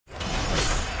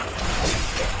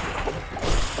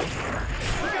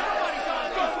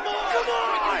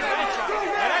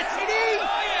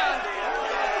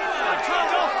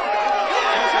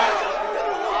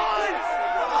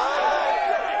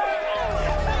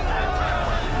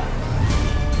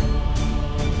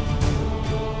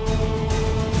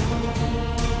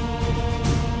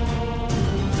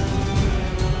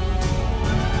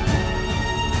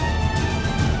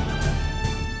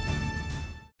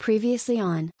Previously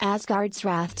on Asgard's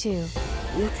Wrath 2.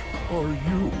 What are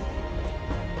you?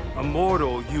 A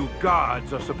mortal you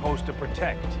gods are supposed to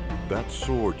protect. That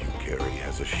sword you carry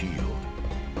has a shield.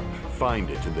 Find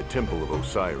it in the Temple of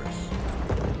Osiris.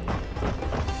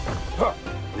 Huh.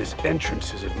 This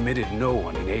entrance has admitted no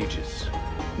one in ages.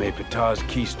 May Ptah's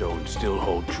keystone still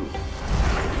hold true.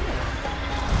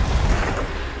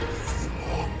 If you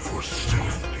long for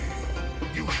safety,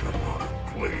 you shall not have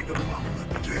played among the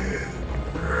dead.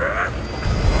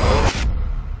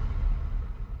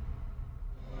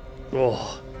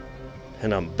 Oh,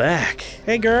 and I'm back.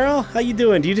 Hey girl, how you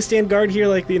doing? Do you just stand guard here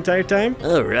like the entire time?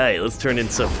 All right, let's turn in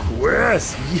some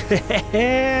quests.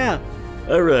 Yeah!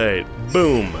 All right,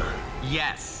 boom.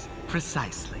 Yes,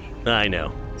 precisely. I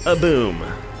know, a boom.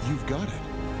 You've got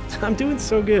it. I'm doing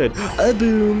so good. A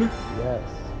boom. Yes.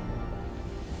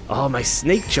 Oh, my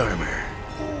snake charmer.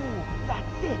 Oh,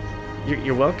 that's it.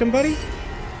 You're welcome, buddy.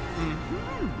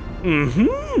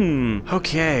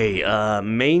 Okay,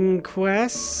 main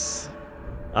quests.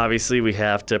 Obviously, we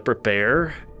have to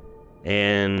prepare.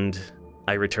 And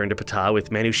I return to Ptah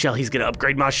with Manu Shell. He's gonna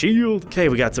upgrade my shield. Okay,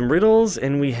 we got some riddles,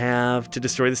 and we have to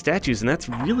destroy the statues, and that's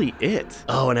really it.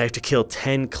 Oh, and I have to kill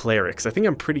 10 clerics. I think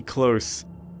I'm pretty close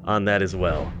on that as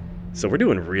well. So we're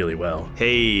doing really well.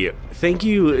 Hey, thank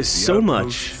you so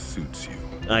much. Suits you.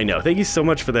 I know, thank you so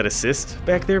much for that assist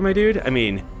back there, my dude. I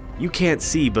mean, you can't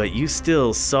see, but you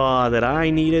still saw that I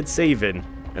needed saving,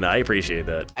 and I appreciate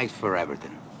that. Thanks for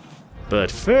everything. But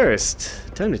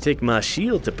first, time to take my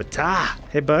shield to Ptah.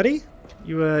 Hey, buddy,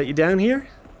 you down here?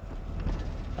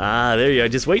 Ah, there you are,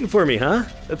 just waiting for me, huh?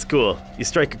 That's cool. You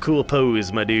strike a cool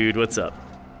pose, my dude. What's up?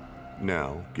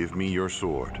 Now, give me your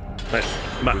sword.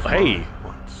 Hey,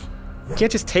 Once. you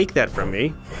can't just take that from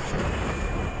me.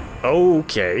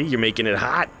 Okay, you're making it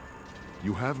hot.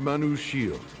 You have Manu's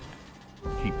shield.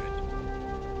 Keep it.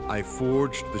 I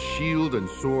forged the shield and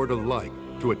sword alike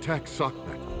to attack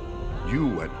Sakhmet.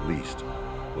 You, at least,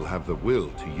 will have the will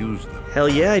to use them. Hell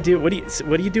yeah, I do. What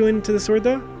are you doing to the sword,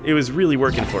 though? It was really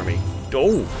working for me.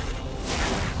 Oh.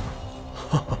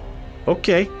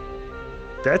 Okay.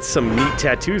 That's some neat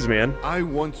tattoos, man. I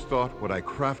once thought what I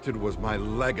crafted was my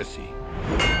legacy.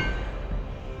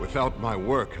 Without my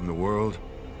work in the world,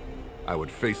 I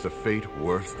would face a fate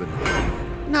worse than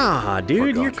death. Nah,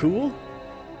 dude, you're Forgotten. cool.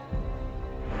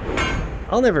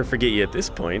 I'll never forget you at this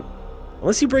point.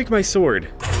 Unless you break my sword.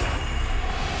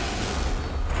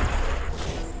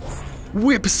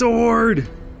 Whip sword!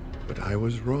 But I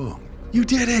was wrong. You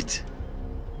did it!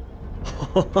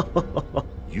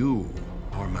 You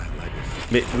are my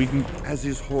legacy. We can... As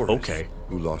is Horus, Okay.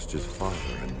 who lost his father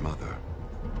and mother.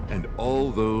 And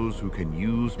all those who can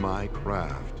use my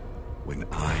craft when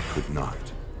I could not.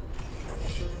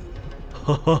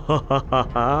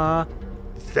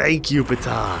 Thank you,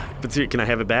 Ptah. But can I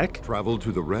have it back? Travel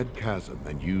to the Red Chasm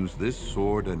and use this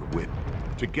sword and whip,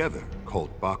 together called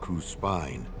Baku's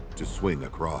Spine, to swing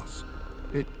across.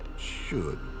 It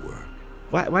should work.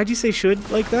 Why'd you say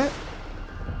should like that?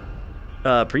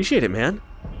 Appreciate it, man.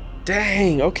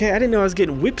 Dang, okay, I didn't know I was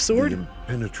getting whip sword. The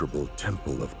impenetrable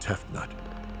temple of Tefnut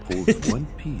holds one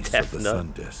piece of the Tefnut.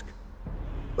 sun disk.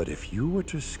 But if you were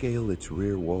to scale its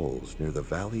rear walls near the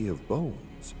Valley of Bones...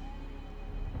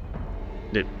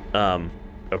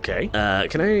 Okay.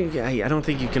 Can I don't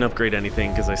think you can upgrade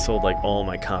anything because I sold like all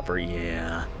my copper.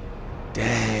 Yeah.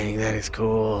 Dang, that is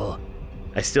cool.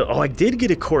 I did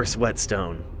get a coarse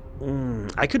whetstone.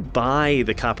 I could buy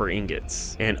the copper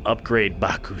ingots and upgrade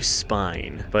Baku's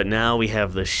spine, but now we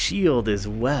have the shield as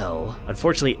well.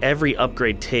 Unfortunately, every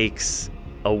upgrade takes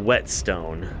a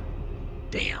whetstone.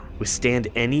 Damn. Withstand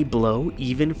any blow,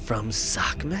 even from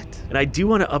Sakhmet? And I do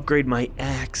want to upgrade my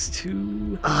axe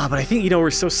too. But I think, we're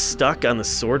so stuck on the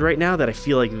sword right now that I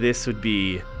feel like this would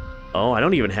be... Oh, I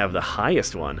don't even have the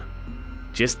highest one.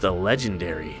 Just the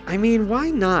legendary. I mean, why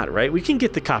not, right? We can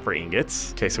get the copper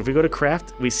ingots. Okay, so if we go to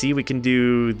craft, we see we can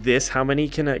do this. How many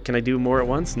can I do more at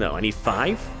once? No, I need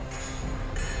 5.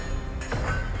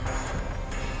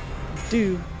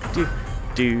 Do.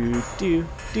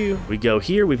 We go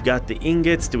here, we've got the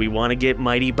ingots. Do we want to get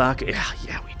Mighty Baku?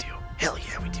 Yeah, we do. Hell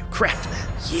yeah, we do. Craft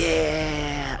that.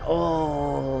 Yeah.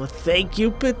 Oh, thank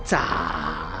you,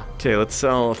 Ptah. Okay, let's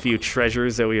sell a few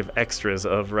treasures that we have extras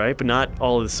of, right? But not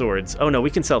all of the swords. Oh no, we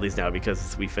can sell these now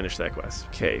because we finished that quest.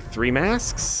 Okay, 3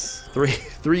 masks,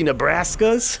 three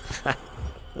Nebraskas.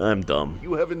 I'm dumb.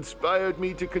 You have inspired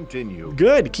me to continue.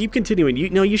 Good, keep continuing.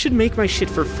 You should make my shit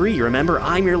for free. Remember,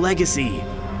 I'm your legacy.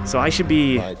 So I should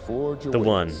be the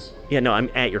one. Yeah, no,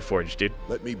 I'm at your forge, dude.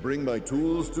 Let me bring my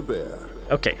tools to bear.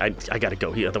 Okay, I gotta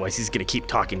go. Otherwise he's gonna keep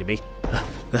talking to me.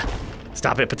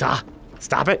 Stop it, Ptah.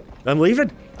 Stop it. I'm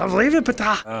leaving. I'm leaving,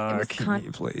 Ptah. Can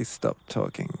you please stop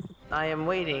talking? I am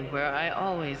waiting where I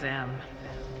always am.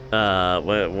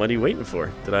 What are you waiting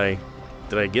for? Did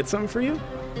I get something for you?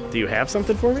 Do you have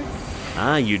something for me?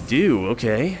 Ah, you do,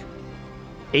 okay.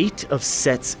 8 of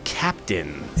Set's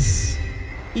captains.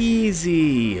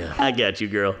 Easy. I got you,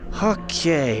 girl.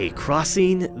 Okay,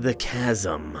 crossing the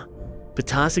chasm.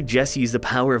 Ptah suggests you use the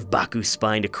power of Baku's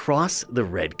spine to cross the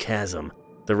red chasm.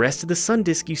 The rest of the sun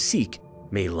disk you seek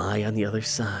may lie on the other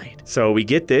side. So we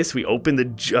get this, we open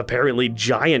the apparently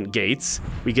giant gates,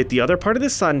 we get the other part of the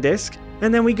sun disk,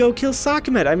 and then we go kill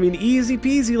Sakhmet. I mean, easy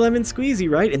peasy lemon squeezy,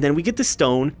 right? And then we get the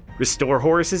stone, restore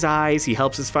Horus's eyes, he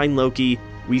helps us find Loki,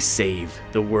 we save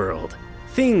the world.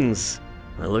 Things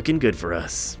are looking good for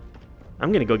us.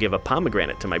 I'm gonna go give a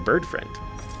pomegranate to my bird friend.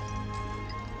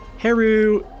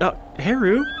 Haru,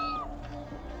 Haru?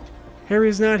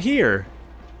 Haru's not here.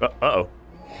 Uh-oh.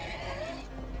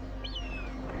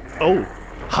 Oh,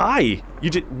 hi!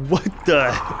 You did, what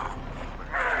the?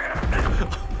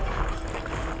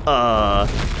 Oh,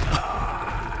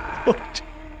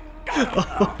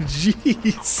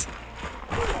 jeez.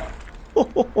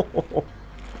 Oh.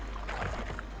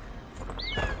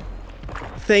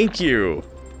 Thank you.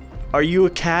 Are you a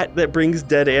cat that brings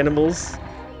dead animals?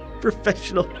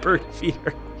 Professional bird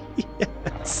feeder.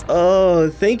 Yes. Oh,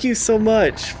 thank you so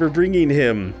much for bringing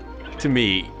him to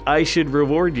me. I should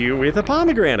reward you with a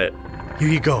pomegranate. Here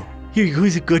you go. Here you go.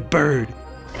 He's a good bird.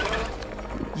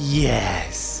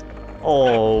 Yes.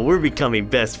 Oh, we're becoming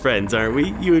best friends, aren't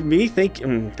we? You and me?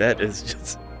 That is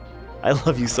just... I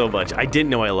love you so much. I didn't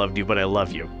know I loved you, but I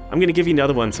love you. I'm gonna give you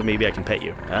another one so maybe I can pet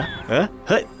you. Huh?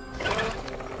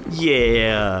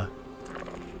 Yeah.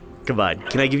 Come on.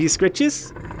 Can I give you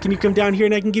scritches? Can you come down here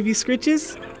and I can give you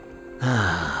scritches?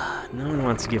 Ah, no one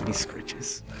wants to give me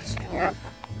scritches.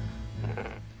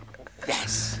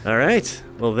 Yes. All right.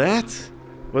 Well, that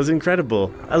was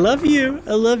incredible. I love you.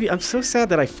 I love you. I'm so sad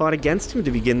that I fought against him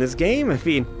to begin this game. I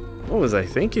mean, what was I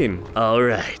thinking? All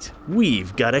right.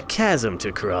 We've got a chasm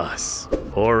to cross.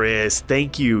 Horus,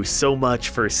 thank you so much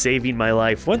for saving my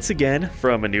life once again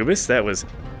from Anubis. That was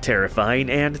terrifying.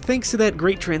 And thanks to that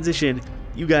great transition,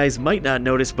 you guys might not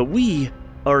notice, but we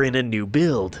are in a new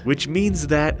build, which means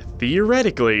that,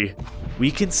 theoretically,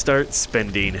 we can start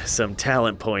spending some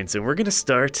talent points, and we're gonna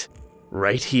start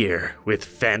right here with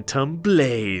Phantom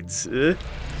Blades. We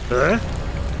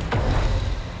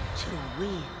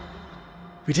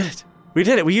did it. We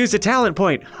did it. We used a talent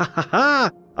point. Ha ha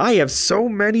ha. I have so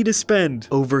many to spend.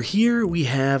 Over here, we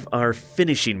have our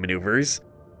finishing maneuvers,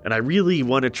 and I really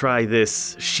want to try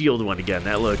this shield one again.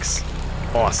 That looks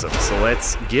awesome. So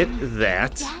let's get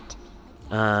that.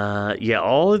 Yeah,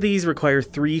 all of these require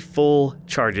 3 full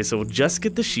charges, so we'll just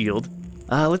get the shield.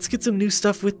 Let's get some new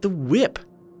stuff with the whip.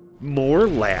 More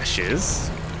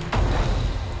lashes.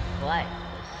 Quite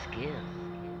the skill.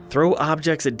 Throw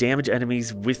objects at damage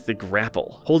enemies with the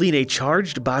grapple. Holding a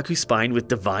charged Baku spine with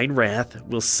divine wrath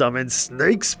will summon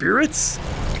snake spirits.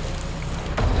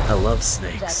 I love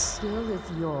snakes. That skill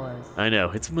is yours. I know,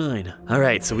 it's mine. All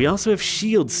right, so we also have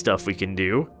shield stuff we can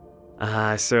do.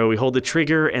 So we hold the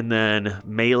trigger and then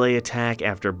melee attack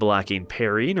after blocking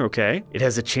parrying, okay. It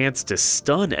has a chance to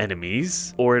stun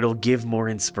enemies, or it'll give more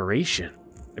inspiration.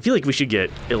 I feel like we should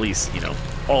get at least, you know,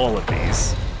 all of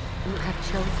these. You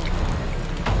have chosen.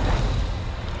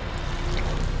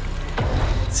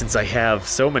 Since I have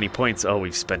so many points, oh,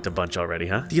 we've spent a bunch already,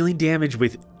 huh? Dealing damage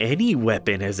with any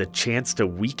weapon has a chance to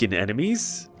weaken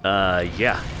enemies?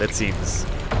 Yeah, that seems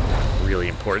really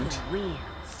important.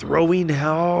 Throwing,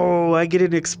 oh, I get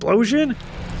an explosion?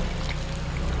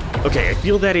 Okay, I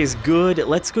feel that is good.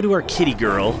 Let's go to our kitty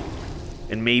girl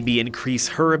and maybe increase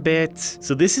her a bit.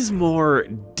 So this is more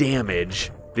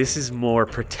damage. This is more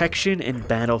protection and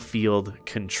battlefield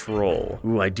control.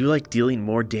 Ooh, I do like dealing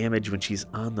more damage when she's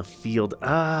on the field.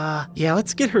 Yeah,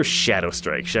 let's get her Shadow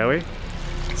Strike, shall we?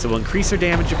 So we'll increase her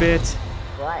damage a bit.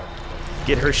 What?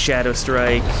 Get her Shadow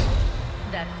Strike.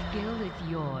 That skill is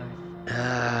yours.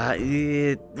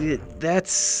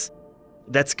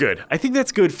 That's good. I think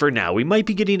that's good for now. We might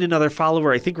be getting another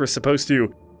follower. I think we're supposed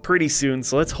to pretty soon,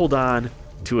 so let's hold on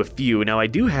to a few. Now I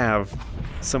do have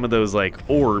some of those like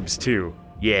orbs too.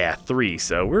 Yeah, 3,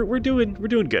 so we're doing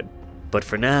good. But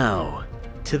for now,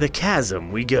 to the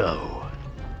chasm we go.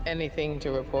 Anything to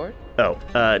report? Oh,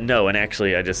 no, and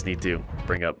actually I just need to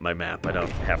bring up my map. I don't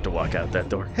have to walk out that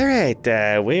door. All right,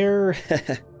 where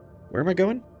am I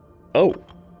going? Oh,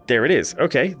 there it is.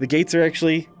 Okay, the gates are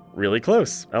actually really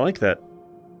close. I like that.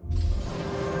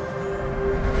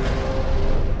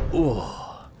 Ooh.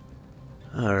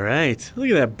 All right, look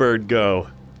at that bird go.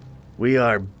 We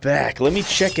are back. Let me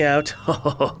check out.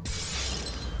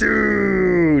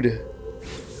 Dude, Dude.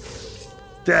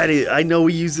 That is, I know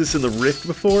we used this in the Rift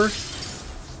before,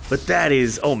 but that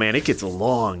is, oh man, it gets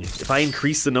long. If I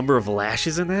increase the number of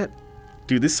lashes in that,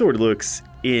 dude, this sword looks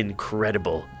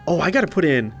incredible. Oh, I gotta put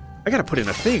in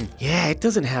a thing. Yeah, it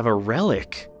doesn't have a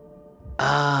relic.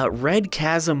 Red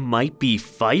Chasm might be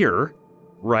fire,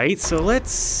 right? So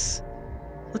let's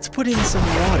put in some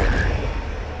water.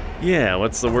 Yeah,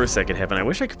 what's the worst that could happen? I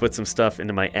wish I could put some stuff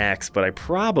into my axe, but I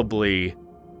probably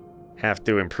have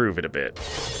to improve it a bit.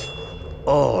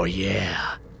 Oh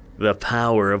yeah, the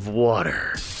power of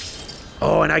water.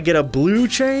 Oh, and I get a blue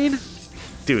chain?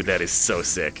 Dude, that is so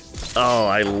sick. Oh,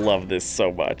 I love this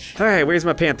so much. All right, where's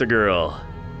my panther girl?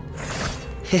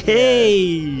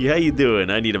 Hey, how you doing?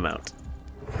 I need a mount.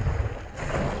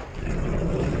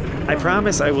 I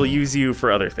promise I will use you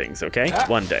for other things, okay?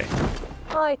 One day.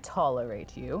 I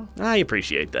tolerate you. I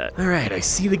appreciate that. All right, I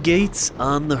see the gates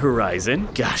on the horizon.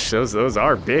 Gosh, those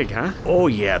are big, huh? Oh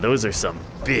yeah, those are some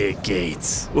big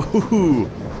gates.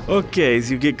 Ooh. Okay, as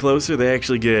you get closer, they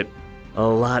actually get a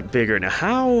lot bigger. Now,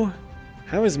 how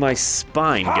is my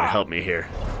spine gonna help me here?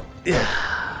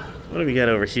 What do we got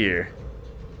over here?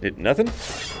 Nothing?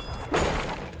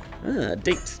 Ah,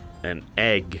 date. An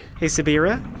egg. Hey,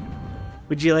 Sabira,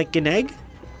 would you like an egg?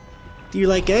 Do you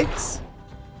like eggs?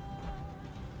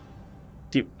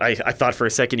 I thought for a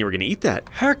second you were gonna eat that.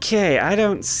 Okay, I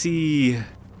don't see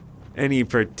any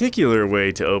particular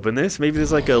way to open this. Maybe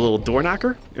there's like a little door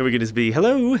knocker, and we could just be,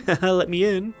 hello, let me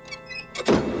in.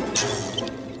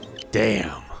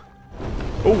 Damn.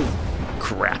 Oh,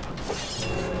 crap.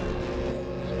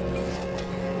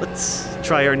 Let's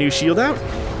try our new shield out.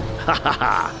 Ha ha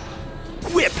ha.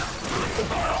 Whip.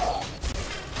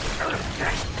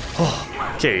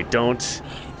 Oh, okay, don't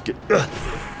get.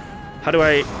 How do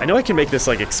I know I can make this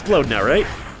like explode now, right?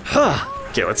 Huh.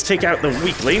 Okay, let's take out the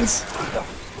weaklings.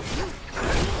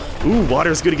 Ooh,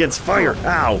 water's good against fire.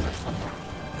 Ow.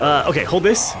 Okay, hold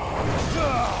this.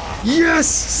 Yes,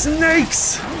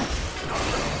 snakes.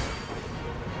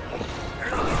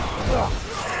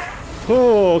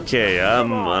 Okay,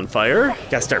 I'm on fire.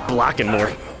 Gotta start blocking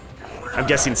more. I'm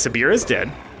guessing Sabira's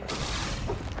dead.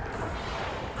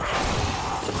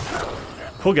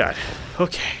 Oh god.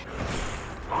 Okay.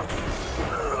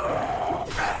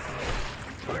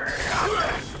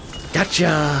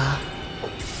 Gotcha!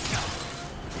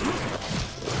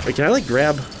 Wait, can I like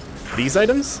grab these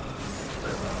items?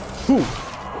 Whew.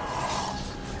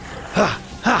 Ha!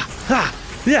 Ha! Ha!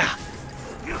 Yeah!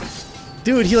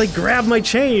 Dude, he like grabbed my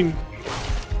chain!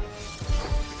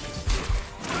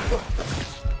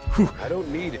 Whew. I don't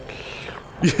need it.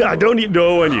 Yeah, I don't need,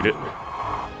 no, I need it.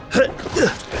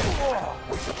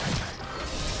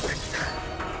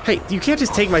 Hey, you can't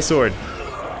just take my sword.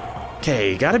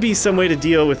 Okay, gotta be some way to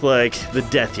deal with, like, the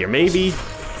death here. Maybe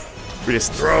we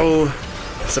just throw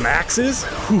some axes?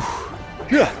 Whew.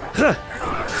 Yeah. Huh.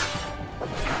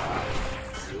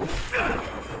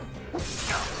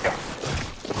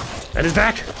 And his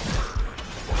back.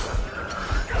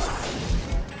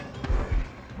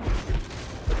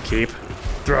 Keep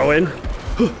throwing.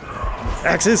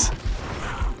 Axes.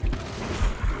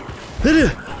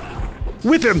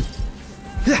 Whip him.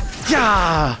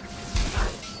 Yeah.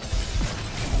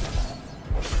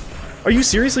 Are you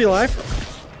seriously alive?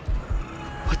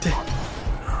 What the?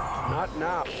 Not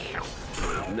now.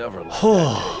 Never let Oh.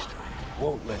 that taste.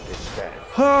 Won't let this stand.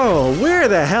 Oh, where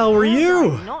the hell were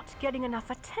you? Not getting enough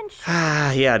attention.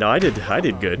 Ah, yeah, no, I did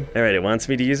good. All right, it wants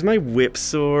me to use my whip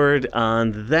sword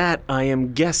on that, I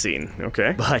am guessing.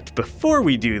 Okay. But before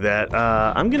we do that,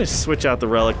 I'm gonna switch out the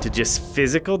relic to just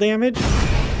physical damage.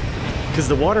 Because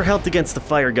the water helped against the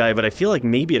fire guy, but I feel like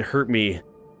maybe it hurt me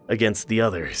against the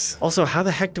others. Also, how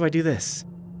the heck do I do this?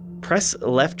 Press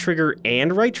left trigger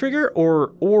and right trigger,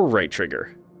 or right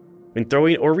trigger? When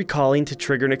throwing or recalling to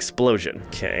trigger an explosion.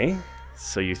 Okay,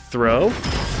 so you throw.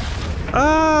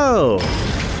 Oh!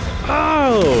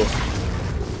 Oh!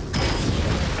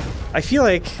 I feel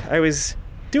like I was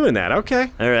doing that,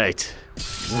 okay. All right.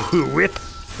 Whip,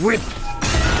 whip.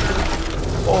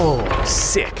 Oh,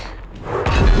 sick.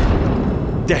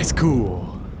 That's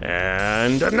cool.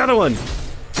 And another one.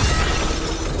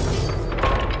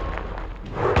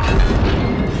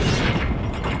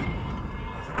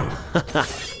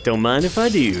 Don't mind if I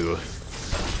do.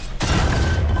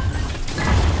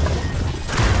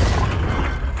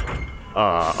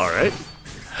 All right.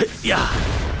 Yeah.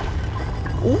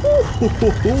 Ooh,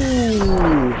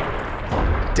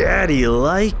 daddy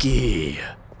likey.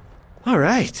 All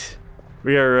right.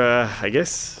 We are, I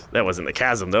guess, that wasn't the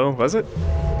chasm though, was it?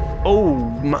 Oh,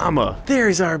 mama.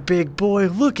 There's our big boy.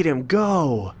 Look at him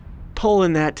go.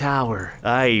 Pulling that tower.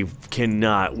 I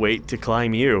cannot wait to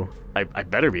climb you. I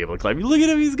better be able to climb. Look at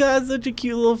him, he's got such a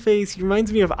cute little face. He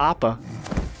reminds me of Appa.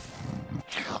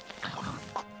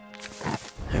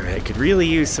 Alright, could really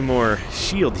use some more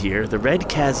shield here. The Red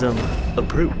Chasm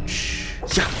approach.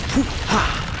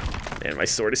 Man, my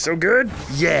sword is so good.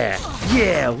 Yeah,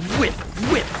 whip,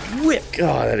 whip, whip.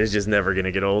 Oh, that is just never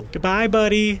gonna get old. Goodbye,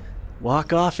 buddy.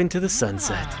 Walk off into the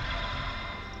sunset.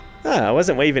 Ah, I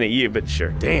wasn't waving at you, but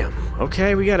sure. Damn.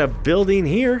 Okay, we got a building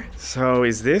here. So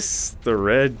is this the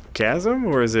Red Chasm,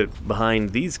 or is it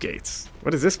behind these gates?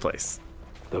 What is this place?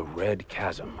 The Red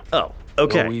Chasm. Oh,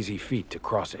 okay. No easy feat to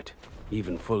cross it,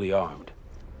 even fully armed.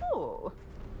 Oh,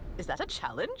 is that a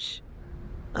challenge?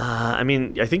 I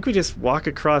mean, I think we just walk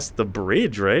across the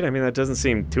bridge, right? I mean, that doesn't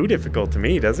seem too difficult to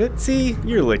me, does it? See,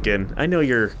 you're licking. I know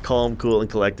you're calm, cool, and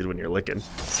collected when you're licking.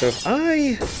 So if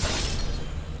I...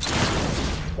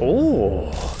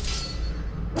 Oh.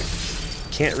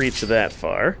 Can't reach that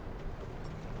far.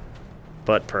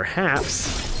 But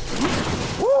perhaps...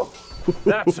 Woo!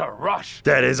 That's a rush!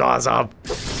 That is awesome!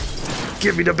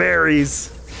 Give me the berries!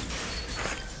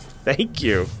 Thank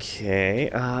you.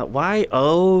 Okay, why?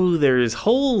 Oh, there's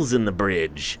holes in the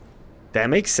bridge.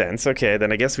 That makes sense. Okay,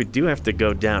 then I guess we do have to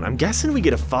go down. I'm guessing we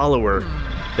get a follower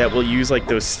that will use, like,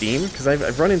 those steam, because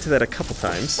I've run into that a couple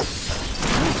times.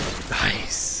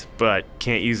 Nice, but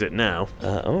can't use it now.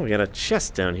 Oh, we got a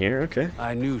chest down here, okay.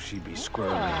 I knew she'd be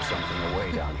squirreling something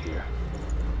away down here.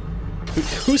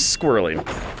 Who's squirreling?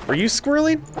 Are you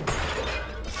squirreling?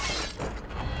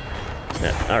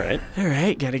 Yeah,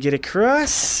 alright, gotta get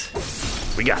across.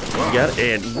 We got it,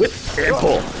 and whip, and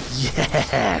pull.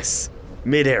 Yes!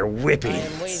 Mid-air whipping. I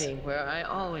am waiting where I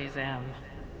always am.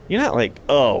 You're not like,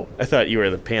 oh, I thought you were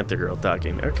the Panther girl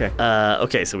talking. Okay.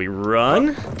 Okay, so we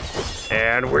run,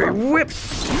 and we whip.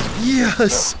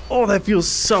 Yes! Oh, that feels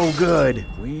so good.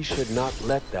 We should not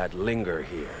let that linger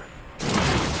here.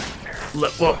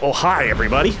 Whoa, oh, hi,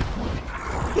 everybody.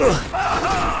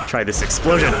 Ugh. Try this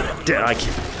explosion. I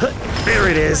can't. There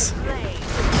it is.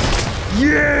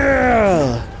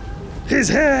 Yeah! His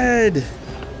head!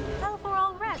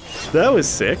 That was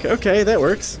sick. Okay, that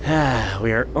works.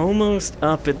 We are almost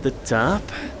up at the top,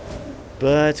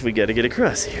 but we gotta get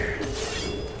across here.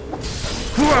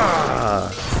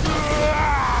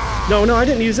 No, I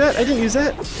didn't use that.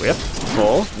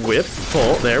 Whip,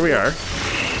 pull. There we are.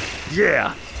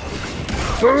 Yeah.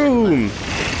 Boom.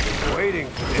 Waiting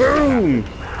for this. Boom.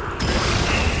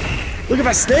 Look at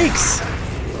my snakes.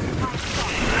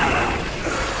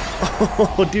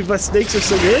 Oh, dude, my snakes are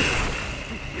so good.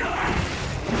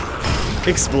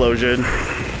 Explosion.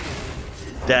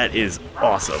 That is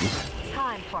awesome.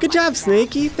 Good job,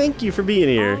 Snakey. Thank you for being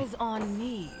here. Eyes on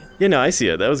me. Yeah, no, I see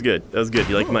it. That was good.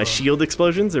 You like my shield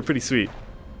explosions? They're pretty sweet.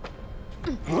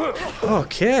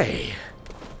 Okay.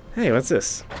 Hey, what's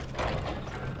this?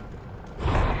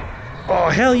 Oh,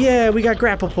 hell yeah, we got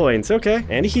grapple points. Okay.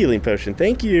 And a healing potion.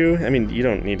 Thank you. I mean, you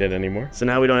don't need it anymore. So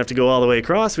now we don't have to go all the way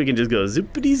across. We can just go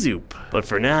zoopity zoop. But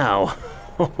for now,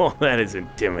 oh, that is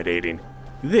intimidating.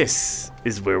 This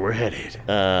is where we're headed.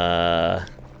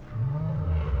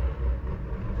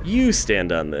 You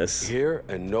stand on this. Here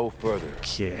and no further.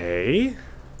 Okay.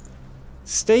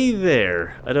 Stay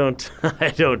there. I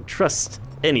don't trust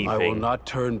anything. I will not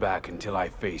turn back until I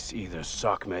face either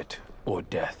Sakhmet or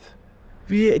death.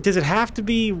 Yeah, does it have to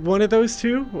be one of those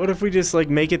two? What if we just, like,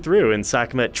 make it through and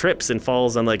Sakhmet trips and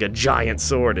falls on, like, a giant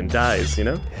sword and dies, you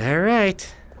know? All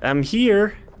right. I'm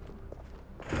here.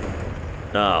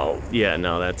 Oh, yeah,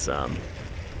 no, that's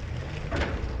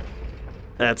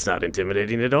not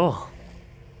intimidating at all.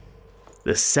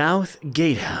 The South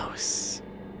Gatehouse.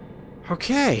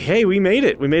 Okay, hey, we made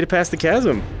it. We made it past the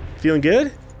chasm. Feeling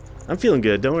good? I'm feeling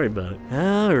good, don't worry about it.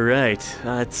 All right,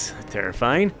 that's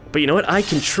terrifying. But you know what? I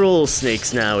control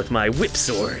snakes now with my whip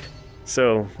sword.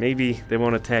 So maybe they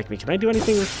won't attack me. Can I do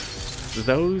anything with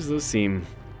those? Those seem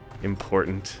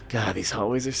important. God, these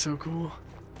hallways are so cool.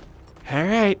 All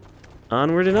right,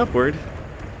 onward and upward.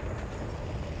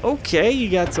 Okay, you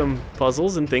got some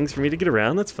puzzles and things for me to get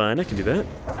around. That's fine, I can do that.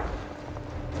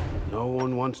 No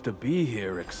one wants to be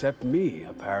here except me,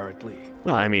 apparently.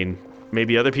 Well, I mean,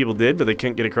 maybe other people did, but they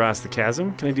couldn't get across the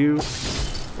chasm. Can I do...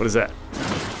 What is that?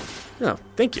 Oh,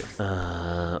 thank you.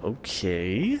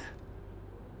 Okay.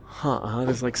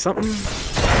 There's like something...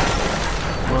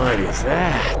 What is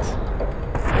that?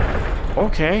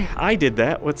 Okay, I did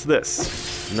that. What's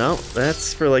this? No,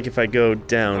 that's for like if I go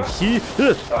down here.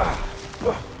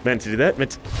 Meant to do that.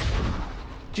 Did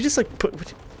you just like put...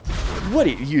 What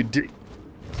did you do?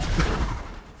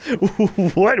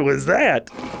 What was that?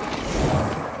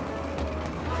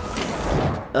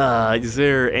 Is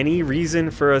there any reason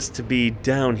for us to be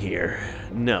down here?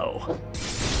 No.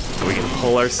 So we can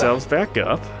pull ourselves back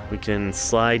up. We can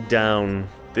slide down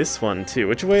this one too.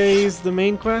 Which way is the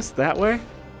main quest? That way?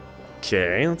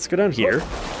 Okay, let's go down here.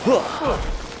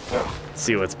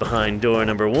 See what's behind door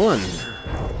number 1.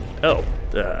 Oh,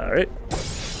 alright.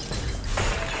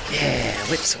 Yeah,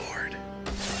 whip sword.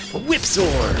 A whip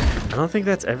sword! I don't think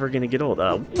that's ever gonna get old.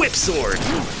 Whip sword!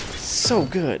 So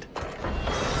good.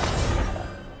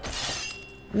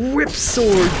 Whip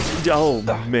sword! Oh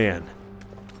man.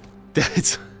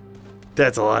 That's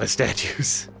a lot of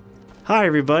statues. Hi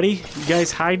everybody. You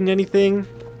guys hiding anything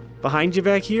behind you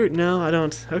back here? No, I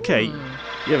don't. Okay.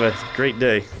 You have a great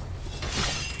day.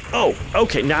 Oh,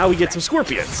 okay, now we get some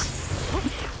scorpions.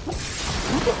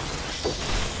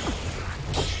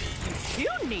 You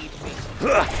need me.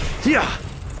 Yeah.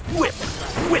 Whip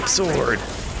sword.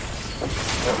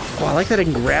 Oh, I like that I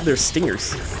can grab their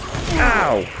stingers.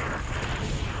 Ow.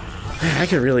 Man, I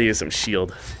could really use some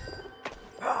shield.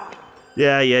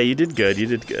 Yeah, you did good, you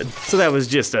did good. So that was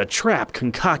just a trap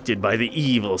concocted by the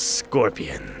evil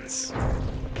scorpions.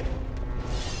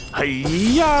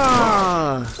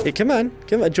 Hi-ya! Hey, come on,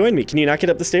 join me. Can you not get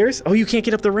up the stairs? Oh, you can't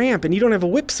get up the ramp, and you don't have a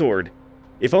whip sword.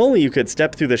 If only you could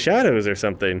step through the shadows or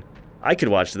something. I could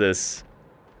watch this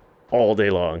all day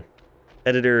long.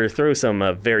 Editor, throw some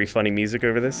very funny music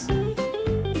over this.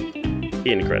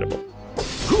 Incredible.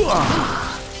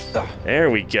 There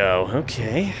we go.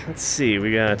 Okay, let's see.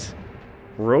 We got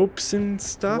ropes and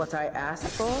stuff. What I asked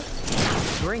for,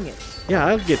 bring it. Yeah,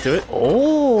 I'll get to it.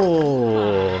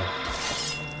 Oh.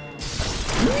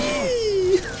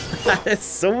 That's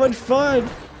so much fun.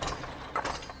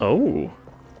 Oh.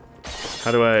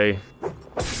 How do I...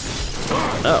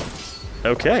 Oh.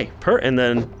 Okay. And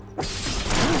then...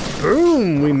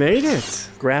 Boom! We made it.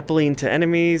 Grappling to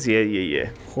enemies. Yeah.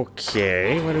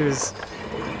 Okay. What is...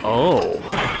 Oh.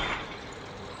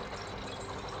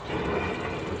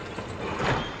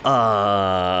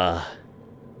 Oh,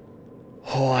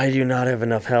 I do not have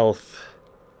enough health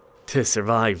to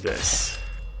survive this.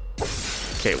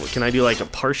 Okay, well, can I do like a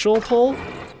partial pull?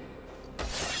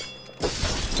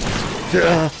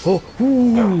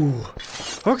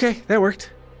 Okay, that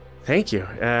worked. Thank you.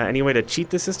 Any way to cheat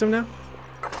the system now?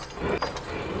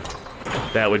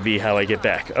 That would be how I get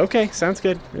back. Okay, sounds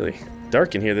good. Really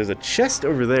dark in here. There's a chest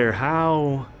over there.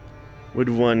 How would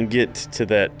one get to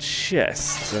that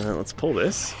chest? Let's pull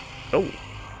this.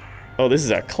 Oh, this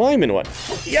is a climbing one.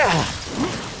 Yeah!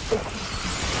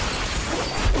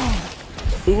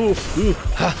 Ooh.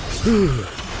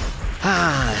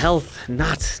 Health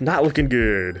not looking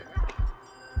good.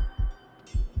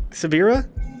 Sabira?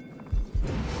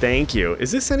 Thank you.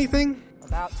 Is this anything?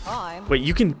 About time. Wait,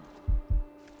 you can...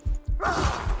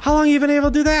 How long have you been able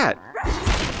to do that?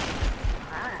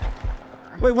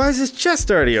 Wait, why is this chest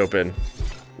already open?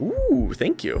 Ooh,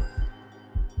 thank you.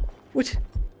 What?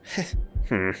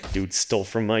 Dude stole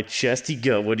from my chest. He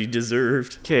got what he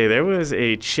deserved. Okay, there was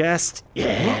a chest.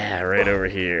 Yeah, right over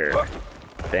here.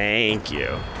 Thank you.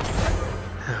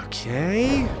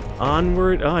 Okay.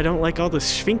 Onward. Oh, I don't like all the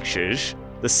sphinxes.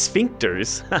 The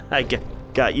sphincters. I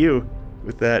got you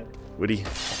with that. Woody,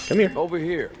 come here. Over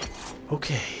here.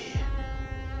 Okay.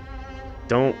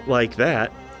 Don't like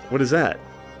that. What is that?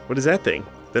 What is that thing?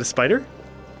 Is that a spider?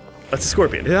 That's a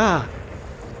scorpion. Yeah.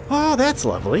 Oh, that's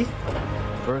lovely.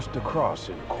 First across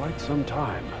in quite some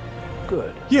time.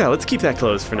 Good. Yeah, let's keep that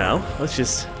closed for now. Let's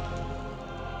just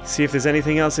see if there's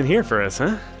anything else in here for us,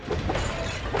 huh?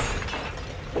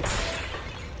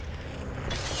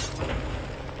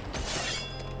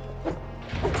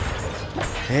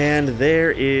 And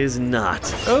there is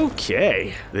not.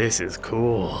 Okay, this is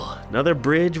cool. Another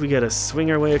bridge we gotta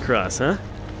swing our way across, huh?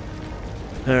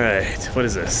 Alright, what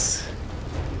is this?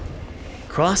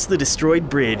 Cross the destroyed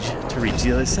bridge to reach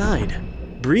the other side.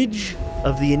 Bridge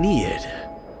of the Aeneid.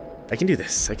 I can do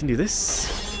this.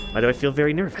 Why do I feel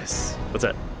very nervous? What's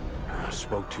that?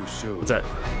 Spoke too soon. What's that?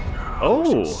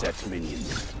 Oh! Set's minion.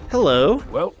 Hello.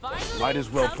 Well, might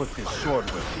as well put this sword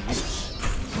whip to use.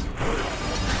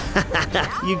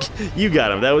 You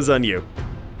got him. That was on you.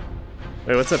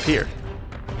 Wait, what's up here?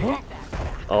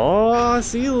 Oh,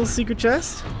 see a little secret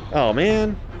chest? Oh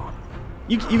man.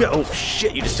 You got. Oh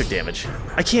shit! You just took damage.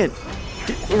 I can't.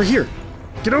 Get over here.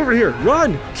 Get over here.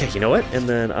 Run. Okay, you know what? And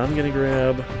then I'm gonna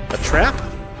grab a trap.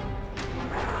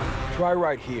 Try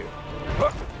right here.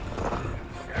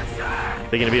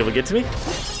 They gonna be able to get to me?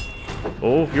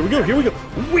 Oh, here we go.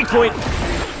 Weak point.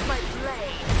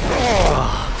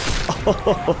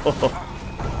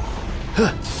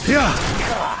 Yeah.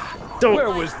 Don't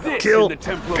Where was this kill in the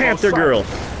Temple of Panther Osiris? Girl.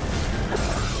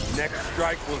 Next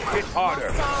strike will hit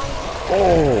harder.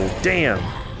 Oh, damn.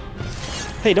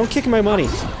 Hey, don't kick my money.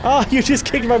 Oh, you just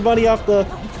kicked my money off the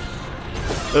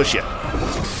Oh shit.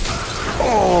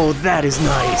 Oh, that is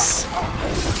nice.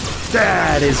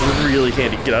 That is really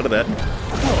handy. Get out of that.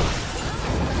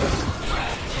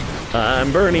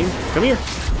 I'm burning. Come here.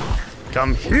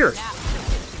 Come here.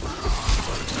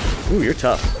 Ooh, you're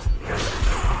tough.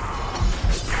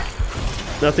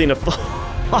 Nothing to fall.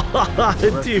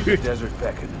 Dude. The desert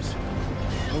beckons.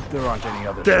 Hope there aren't any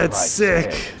other That's surprises sick.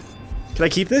 ahead. Can I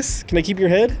keep this? Can I keep your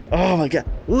head? Oh my god.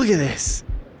 Look at this.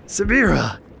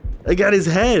 Samira. I got his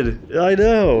head. I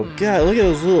know. God, look at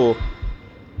those little...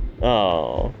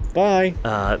 Oh, bye.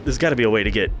 There's got to be a way to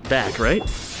get back, right?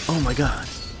 Oh my god.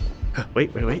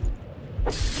 Wait.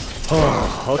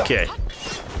 Oh, okay.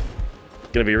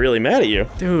 Gonna be really mad at you.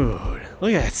 Dude,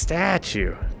 look at that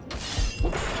statue.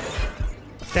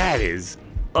 That is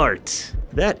art.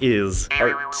 That is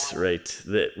art right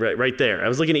there. I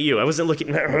was looking at you. I wasn't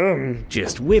looking...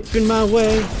 Just whipping my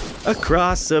way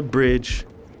across a bridge.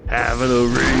 Having a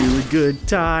really good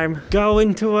time.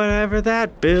 Going to whatever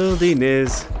that building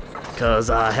is. 'Cause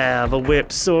I have a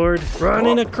whip sword.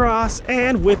 Running across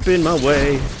and whipping my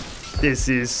way. This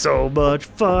is so much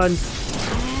fun.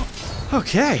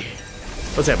 Okay.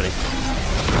 What's happening?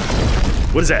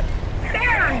 What is that?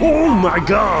 Oh my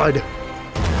god!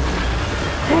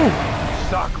 Oh.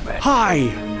 Sakhmet. Hi!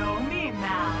 You know me,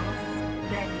 Mouse.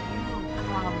 Then you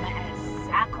come as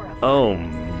sacrifice. Oh,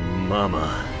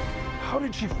 mama. How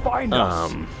did she find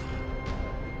us?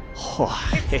 Oh,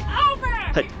 hey. Over!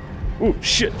 Hey. Ooh,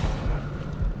 shit.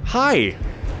 Hi.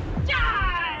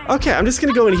 Okay, I'm just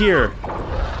gonna go in here.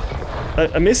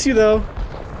 I miss you though.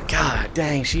 God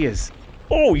dang, she is.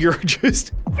 Oh, you're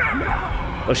just.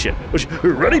 Oh shit. Oh, shit.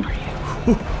 Ready?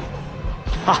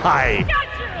 Hi.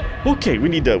 Okay, we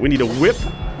need to whip,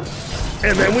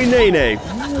 and then we nay.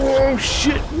 Whoa,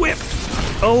 shit, whip.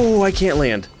 Oh, I can't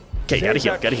land. Okay,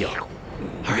 gotta heal.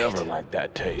 Never liked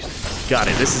that taste. Got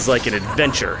it. This is like an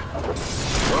adventure.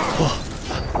 Oh,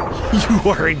 you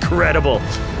are incredible.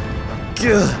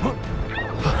 Gah.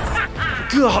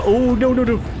 Gah. Oh no.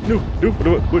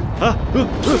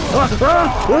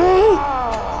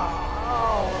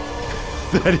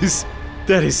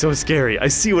 That is so scary. I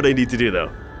see what I need to do though.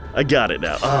 I got it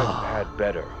now. Oh. Had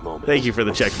better moments. Thank you for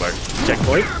the checkpoint.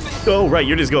 Oh right,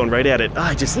 you're just going right at it.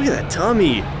 Ah, just look at that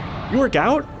tummy. You work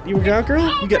out? You work out,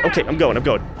 girl? You got okay. I'm going.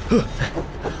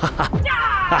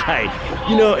 Hi.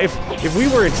 You know, if we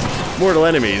weren't mortal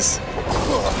enemies,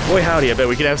 boy howdy, I bet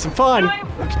we could have some fun.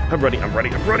 Okay, I'm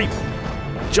ready.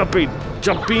 Jumping.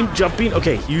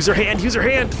 Okay, use her hand.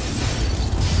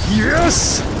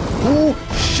 Yes! Oh,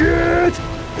 shit!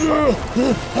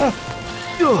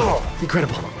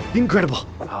 Incredible.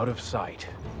 Out of sight.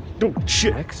 Oh,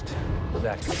 shit. Next,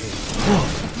 that cave.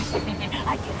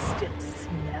 I can still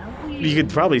smell you. You could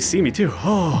probably see me too.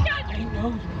 Oh. I know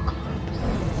you're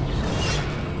close.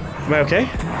 Am I okay?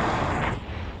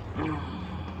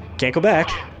 Can't go back.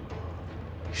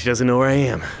 She doesn't know where I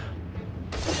am.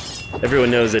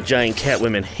 Everyone knows that giant cat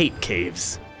women hate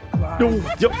caves. No,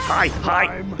 hi.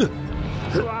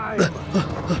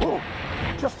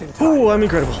 Just in time. Oh, I'm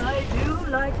incredible. I do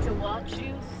like to watch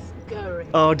you scurry.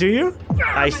 Oh, do you?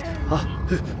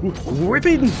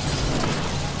 Whipping.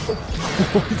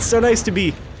 It's so nice to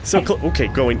be so close. Okay,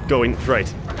 going right.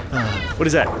 What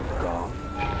is that?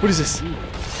 What is this?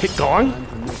 Hit gong?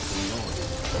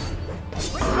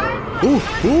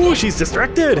 Ooh, she's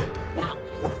distracted.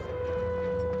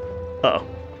 Uh-oh.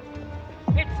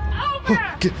 It's over!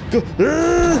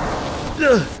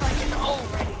 I can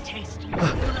already taste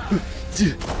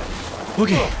you.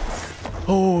 Okay.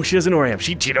 Oh, she doesn't know where I am.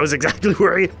 She knows exactly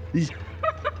where I am.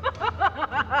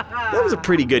 That was a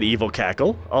pretty good evil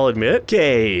cackle, I'll admit.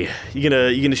 Okay, you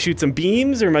gonna shoot some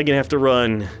beams, or am I gonna have to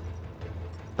run?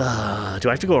 Do I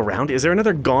have to go around? Is there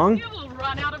another gong? You will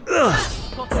run out of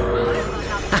breath before I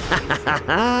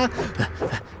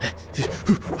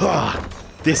run out of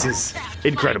This is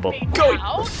incredible. Go!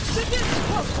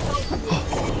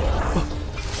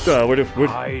 Where?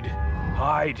 Hide.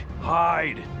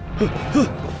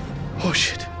 Oh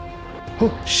shit!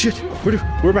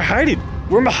 Where am I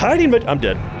hiding? But I'm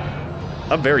dead.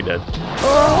 I'm very dead.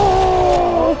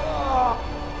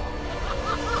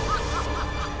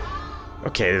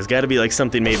 Okay, there's got to be like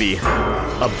something maybe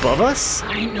above us.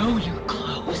 I know you're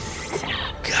close.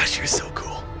 Gosh, you're so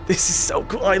cool. This is so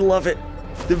cool. I love it.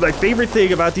 My favorite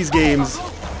thing about these games,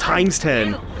 times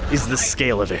 10, is the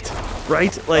scale of it.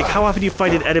 Right? Like, how often do you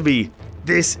fight an enemy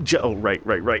this? Oh, right.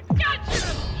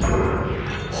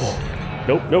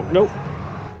 Oh, nope.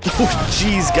 Oh,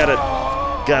 jeez, got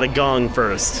a gong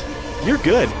first. You're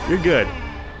good. You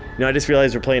know, I just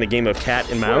realized we're playing a game of cat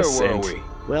and mouse, Where were and we?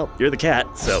 Well, you're the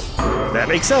cat, so that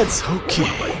makes sense. Okay.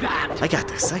 I got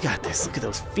this, I got this. Look at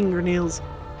those fingernails.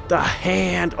 The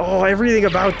hand. Oh, everything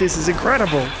about this is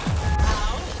incredible.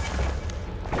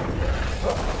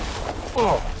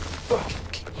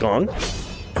 Gong.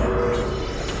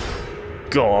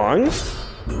 Gong.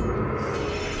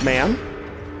 Ma'am.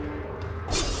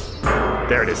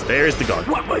 There it is. There's the gong.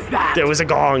 What was that? There was a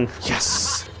gong.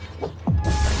 Yes.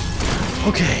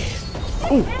 Okay.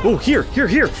 Oh, here.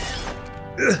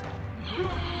 Ugh.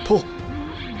 Pull.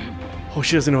 Oh,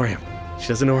 she doesn't know where I am. She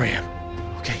doesn't know where I am.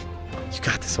 Okay. You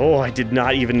got this. Oh, I did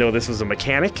not even know this was a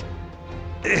mechanic.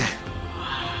 Ugh.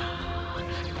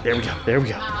 There we go. There we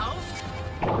go.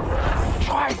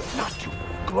 Try not to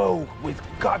glow with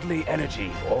godly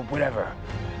energy or whatever.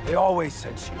 They always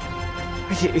sense you.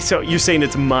 Okay, so you're saying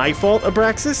it's my fault,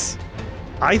 Abraxas?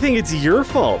 I think it's your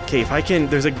fault. Okay, if I can,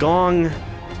 there's a gong.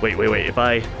 Wait. If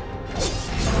I,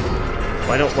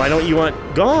 why don't you want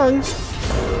gong,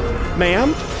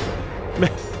 ma'am?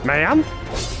 Ma'am?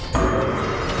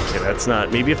 Okay, that's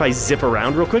not. Maybe if I zip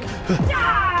around real quick.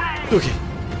 Okay.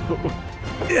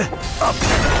 Up.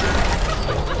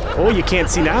 Oh, you can't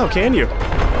see now, can you?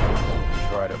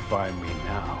 Try to find me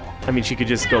now. I mean, she could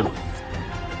just go.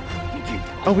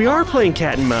 Oh, we are playing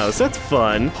cat and mouse. That's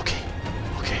fun. Okay.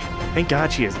 Thank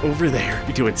God she is over there.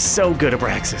 You're doing so good,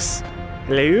 Abraxas.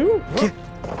 Hello?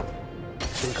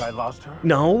 Think I lost her?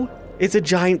 No, it's a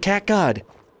giant cat god.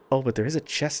 Oh, but there is a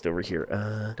chest over here.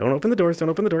 Don't open the doors. Don't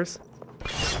open the doors. I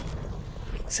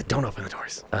said don't open the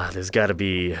doors. There's got to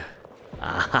be.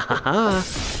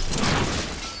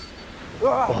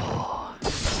 Oh,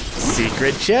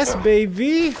 secret chest,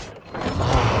 baby.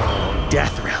 Oh,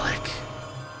 death relic.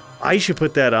 I should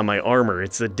put that on my armor.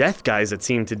 It's the death guys that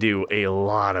seem to do a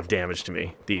lot of damage to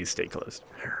me. These stay closed.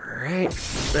 All right,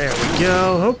 there we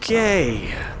go.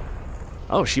 Okay.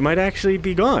 Oh, she might actually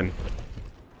be gone.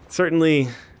 Certainly,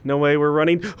 no way we're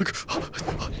running.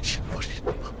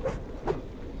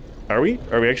 Are we?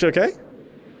 Are we actually okay?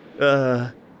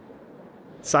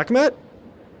 Sakhmet?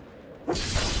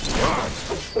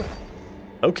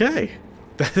 Okay.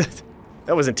 That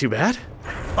wasn't too bad.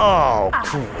 Oh,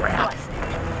 crap.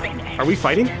 Are we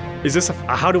fighting? Is this a,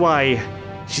 how do I,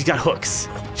 she's got hooks.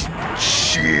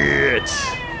 Shit.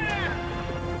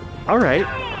 All right.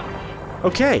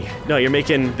 Okay. No, you're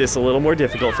making this a little more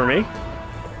difficult for me.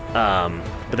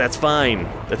 But that's fine.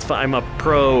 That's fine. I'm a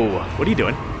pro. What are you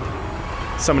doing?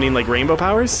 Summoning like rainbow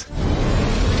powers?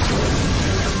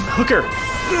 Hooker.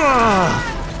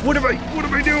 What am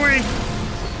I doing?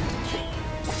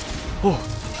 Oh.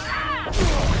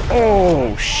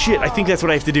 Oh, shit. I think that's what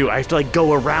I have to do. I have to, like,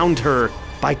 go around her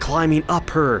by climbing up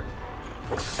her.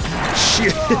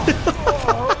 Shit.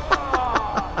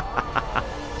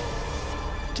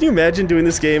 Can you imagine doing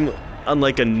this game on,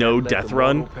 like, a no-death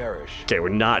run? Okay, we're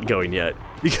not going yet.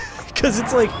 Because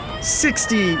it's, like,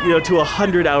 60, to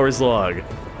 100 hours long.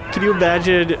 Can you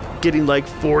imagine getting, like,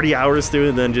 40 hours through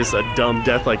and then just a dumb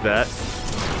death like that?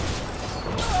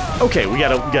 Okay, we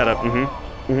gotta,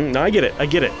 No, I get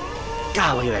it.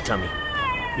 God, look at that tummy.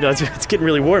 It's getting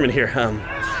really warm in here.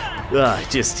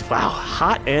 Just, wow,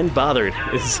 hot and bothered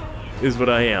is what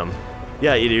I am.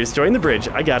 Yeah, you're destroying the bridge.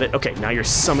 I got it. Okay, now you're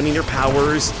summoning your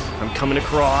powers. I'm coming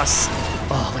across.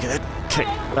 Oh, look at that. Okay,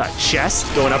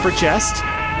 chest, going up her chest.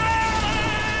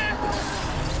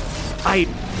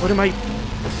 What am I?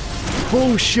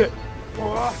 Oh, shit.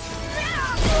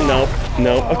 No.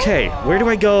 Okay, where do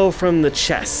I go from the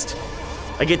chest?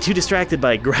 I get too distracted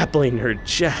by grappling her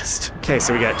chest. Okay,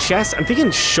 so we got chest. I'm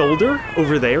thinking shoulder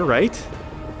over there, right?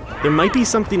 There might be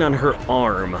something on her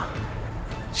arm.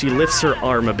 She lifts her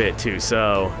arm a bit too,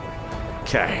 so...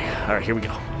 Okay, all right, here we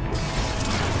go.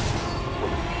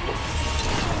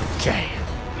 Okay.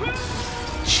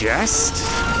 Chest.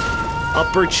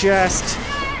 Upper chest.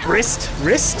 Wrist.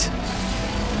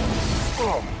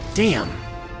 Damn.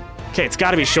 Okay, it's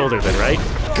gotta be shoulder then, right?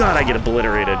 God, I get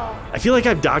obliterated. I feel like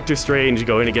I'm Doctor Strange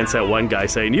going against that one guy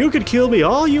saying, "You could kill me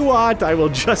all you want, I will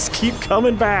just keep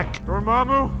coming back."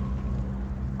 Dormammu,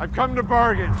 I've come to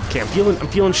bargain. Okay, I'm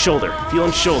feeling shoulder.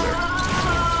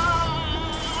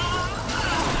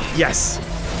 Yes.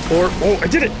 Oh, I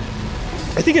did it.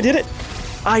 I think I did it.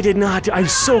 I did not. I'm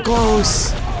so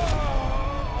close.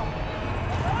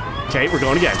 Okay, we're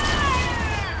going again.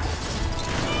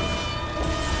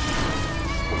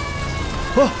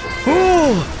 Oh.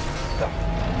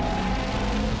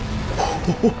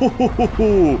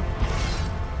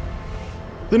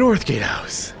 The North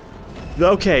Gatehouse.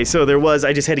 Okay, so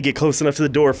I just had to get close enough to the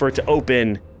door for it to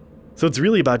open. So it's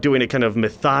really about doing it kind of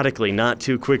methodically, not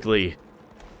too quickly.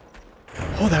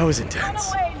 Oh, that was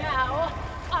intense. Come away now.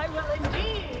 I will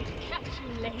indeed catch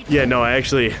you later. Yeah, no, I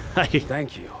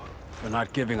Thank you for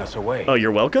not giving us away. Oh,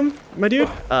 you're welcome, my dude.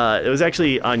 It was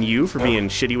actually on you for being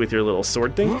shitty with your little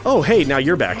sword thing. Oh, hey, now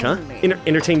you're back, huh?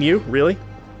 Entertained you? Really?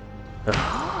 Could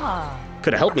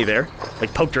have helped me there.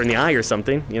 Like poked her in the eye or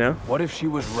something, you know? What if she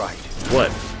was right? What?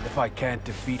 If I can't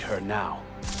defeat her now?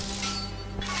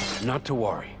 Not to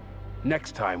worry.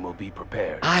 Next time we'll be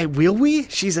prepared. Will we?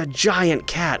 She's a giant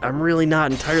cat. I'm really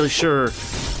not entirely sure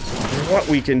what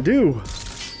we can do.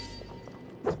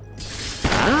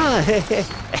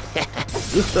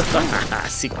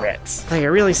 Secrets. Hey, it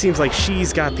really seems like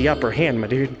she's got the upper hand, my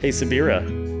dude. Hey, Sabira,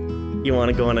 you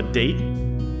want to go on a date?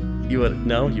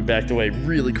 No? You backed away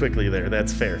really quickly there.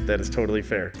 That's fair. That is totally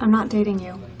fair. I'm not dating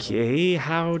you. Okay,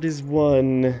 how does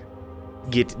one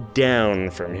get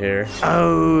down from here?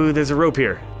 Oh, there's a rope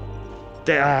here.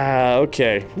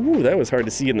 Okay. Ooh, that was hard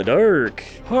to see in the dark.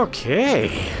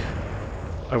 Okay.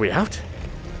 Are we out?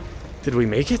 Did we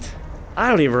make it? I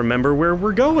don't even remember where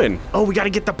we're going. Oh, we gotta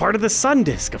get the part of the sun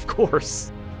disk, of course.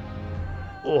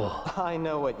 Oh. I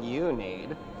know what you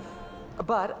need,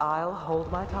 but I'll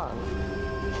hold my tongue.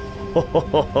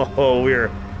 Oh, we're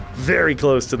very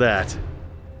close to that.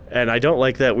 And I don't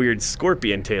like that weird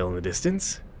scorpion tail in the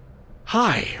distance.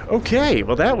 Hi. Okay,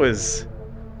 well that was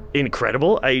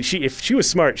incredible. If she was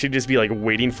smart, she'd just be like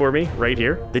waiting for me right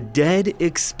here. The Dead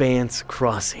Expanse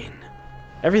Crossing.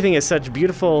 Everything is such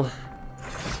beautiful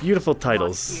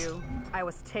titles. I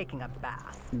was taking a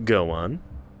bath. Go on.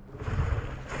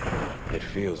 It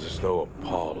feels as though a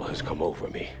pall has come over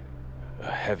me.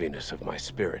 A heaviness of my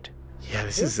spirit. Yeah,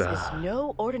 this is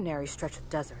no ordinary stretch of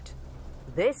desert.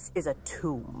 This is a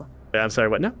tomb. I'm sorry,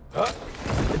 what now?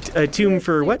 A tomb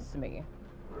for what? Me.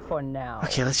 For now.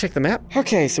 Okay, let's check the map.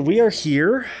 Okay, so we are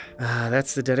here.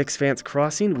 That's the Dead Expanse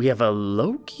Crossing. We have a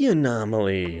Loki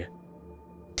anomaly.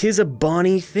 'Tis a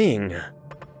bonny thing.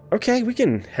 Okay, we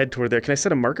can head toward there. Can I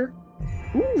set a marker?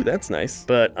 Ooh, that's nice.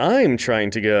 But I'm trying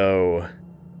to go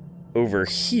over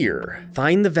here.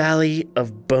 Find the Valley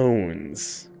of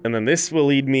Bones. And then this will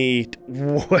lead me to,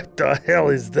 what the hell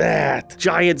is that?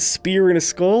 Giant spear and a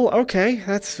skull? Okay,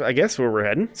 that's, I guess, where we're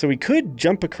heading. So we could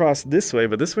jump across this way,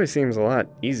 but this way seems a lot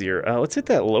easier. Let's hit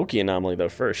that Loki anomaly, though,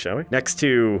 first, shall we? Next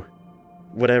to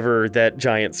whatever that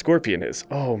giant scorpion is.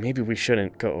 Oh, maybe we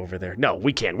shouldn't go over there. No,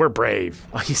 we can't. We're brave.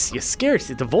 Oh, you scared.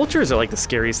 The vultures are like the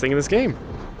scariest thing in this game.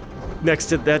 Next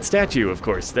to that statue, of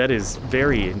course. That is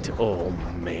very oh,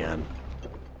 man.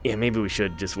 Yeah, maybe we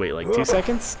should just wait like 2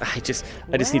 seconds. I just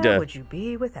need to would you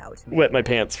be without me? wet my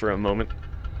pants for a moment.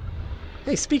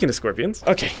 Hey, speaking of scorpions.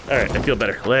 Okay, all right, I feel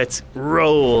better. Let's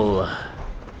roll.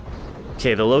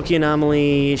 Okay, the Loki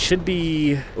anomaly should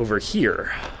be over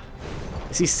here.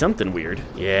 I see something weird.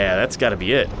 Yeah, that's gotta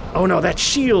be it. Oh no, that's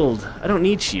shield. I don't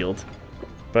need shield.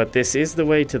 But this is the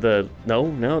way to the,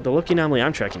 no, the Loki anomaly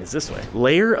I'm tracking is this way.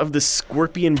 Lair of the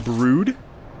Scorpion Brood.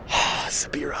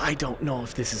 Sabira, I don't know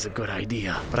if this is a good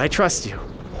idea, but I trust you.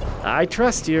 I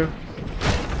trust you.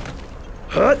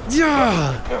 Oh,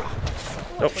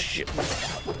 shit.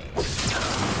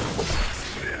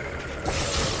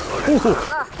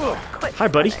 Hi,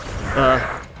 buddy.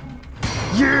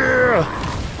 Yeah!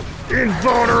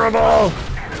 Invulnerable!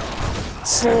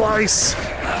 Slice!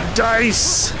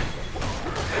 Dice!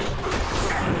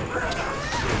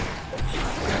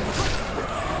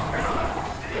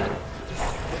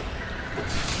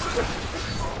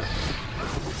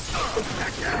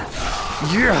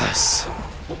 Yes!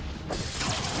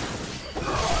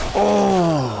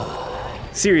 Oh!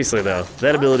 Seriously though,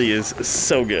 that ability is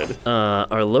so good.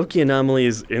 Our Loki anomaly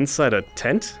is inside a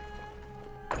tent?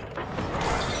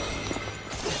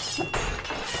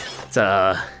 It's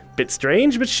a bit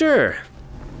strange, but sure.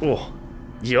 Oh,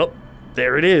 yup,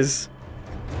 there it is.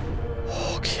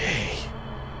 Okay.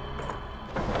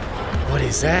 What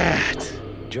is that?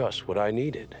 Just what I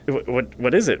needed.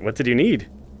 What is it? What did you need?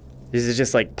 Is it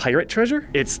just like pirate treasure?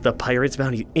 It's the pirate's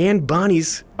bounty and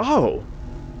Bonnie's. Oh,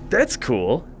 that's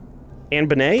cool. And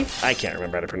Benet? I can't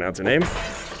remember how to pronounce her name.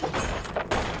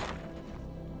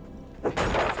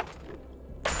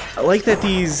 I like that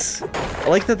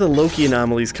the Loki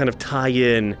anomalies kind of tie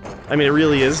in. I mean, it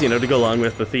really is, you know, to go along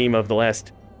with the theme of the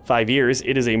last 5 years,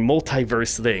 it is a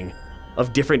multiverse thing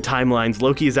of different timelines.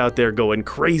 Loki is out there going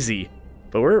crazy,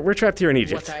 but we're trapped here in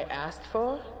Egypt. What I asked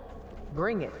for,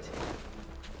 bring it.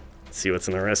 Let's see what's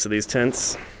in the rest of these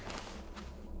tents.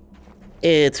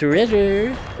 It's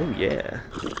treasure. Oh yeah.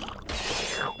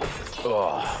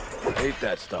 Oh, I hate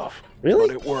that stuff. Really?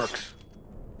 But it works.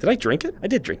 Did I drink it? I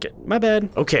did drink it. My bad.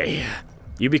 Okay.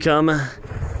 You become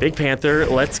Big Panther.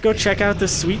 Let's go check out the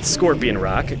sweet scorpion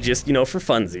rock, just, you know, for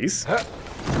funsies.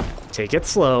 Take it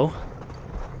slow.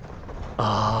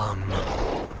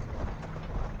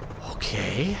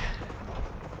 Okay.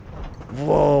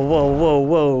 Whoa, whoa, whoa,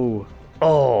 whoa.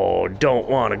 Oh, don't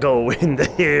want to go in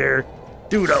there.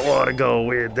 Do not want to go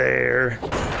in there.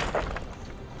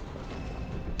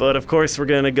 But of course we're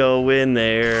gonna go in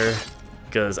there,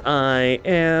 because I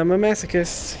am a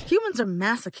masochist. Humans are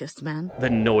masochists, man. The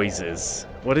noises.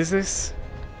 What is this?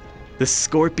 The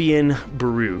Scorpion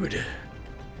Brood.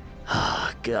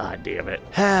 Ah, god damn it.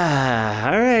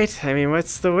 Alright, I mean,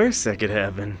 what's the worst that could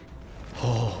happen?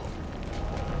 Oh.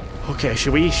 Okay,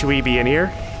 should we be in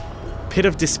here? Pit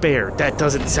of Despair. That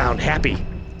doesn't sound happy.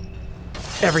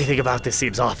 Everything about this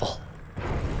seems awful.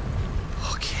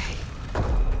 Okay.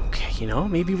 Okay, you know,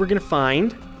 maybe we're gonna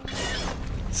find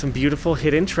some beautiful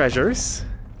hidden treasures.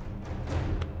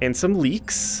 And some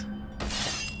leaks.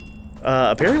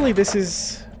 Apparently this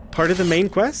is part of the main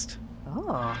quest.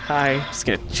 Oh. Hi. Just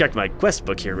gonna check my quest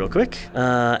book here real quick.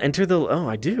 Enter the... Oh,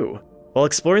 I do. While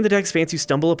exploring the Expanse, you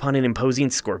stumble upon an imposing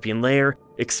scorpion lair.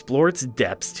 Explore its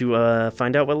depths to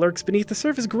find out what lurks beneath the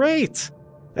surface. Great!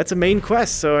 That's a main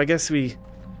quest, so I guess we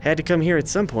had to come here at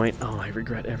some point. Oh, I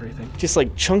regret everything. Just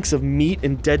like chunks of meat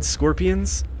and dead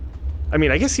scorpions. I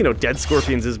mean, I guess, you know, dead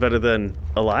scorpions is better than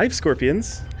alive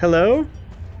scorpions. Hello?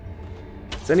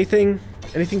 Is anything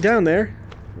down there?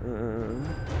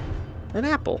 An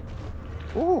apple.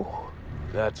 Ooh,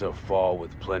 that's a fall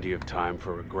with plenty of time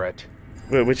for regret.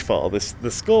 Wait, which fall? The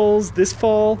skulls? This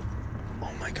fall?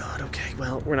 Oh my god, okay.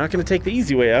 Well, we're not gonna take the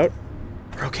easy way out.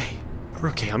 We're okay.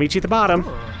 We're okay. I'll meet you at the bottom.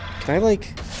 Can I,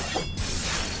 like...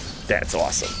 That's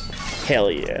awesome.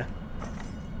 Hell yeah.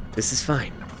 This is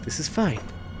fine. This is fine.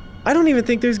 I don't even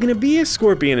think there's gonna be a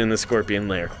scorpion in the scorpion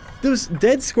lair. Those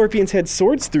dead scorpions had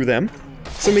swords through them.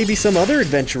 So maybe some other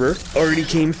adventurer already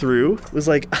came through, was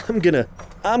like, I'm gonna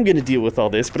deal with all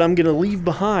this, but I'm gonna leave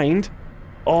behind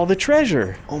all the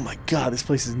treasure. Oh my god, this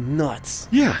place is nuts.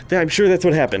 Yeah, I'm sure that's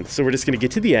what happened. So we're just gonna get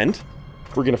to the end.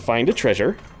 We're gonna find a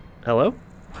treasure. Hello?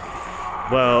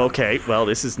 Well, okay, well,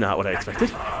 this is not what I expected.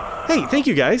 Hey, thank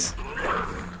you guys.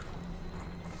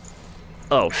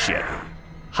 Oh shit.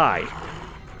 Hi.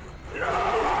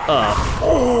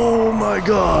 Oh my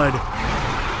god.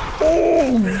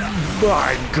 Oh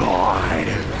my god.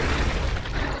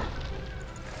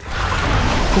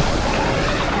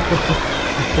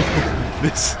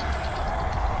 This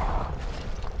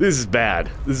is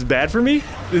bad. This is bad for me?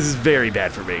 This is very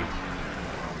bad for me.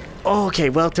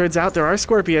 Okay, well, it turns out there are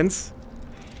scorpions.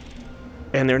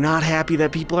 And they're not happy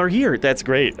that people are here. That's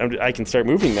great. I can start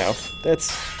moving now.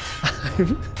 That's...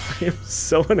 I am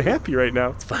so unhappy right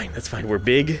now. It's fine, that's fine. We're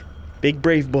big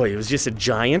brave boy. It was just a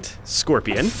giant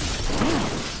scorpion.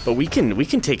 But we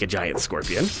can take a giant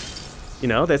scorpion. You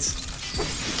know,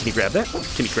 that's... Can you grab that?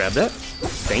 Can you grab that?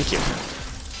 Thank you.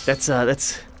 That's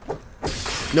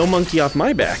no monkey off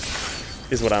my back,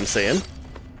 is what I'm saying.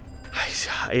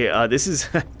 This is...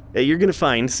 You're gonna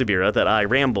find, Sabira, that I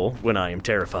ramble when I am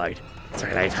terrified. That's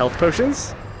right, I have health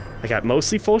potions. I got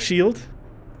mostly full shield.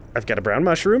 I've got a brown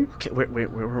mushroom. Okay, wait,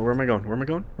 where am I going? Where am I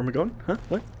going? Where am I going? Huh?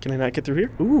 What? Can I not get through here?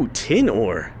 Ooh, tin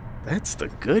ore. That's the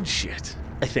good shit.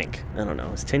 I think. I don't know.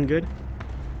 Is tin good?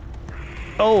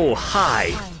 Oh,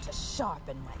 hi. Time to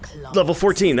sharpen my claws. Level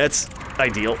 14. That's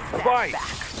ideal. Fight!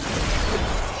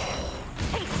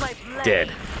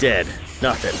 Dead.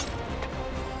 Nothing.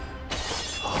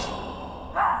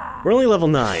 We're only level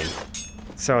 9.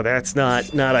 So that's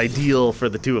not ideal for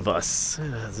the two of us.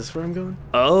 Is this where I'm going?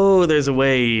 Oh, there's a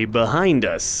way behind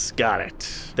us. Got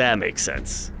it. That makes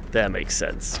sense. That makes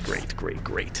sense. Great.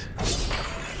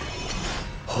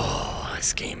 Oh,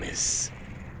 this game is...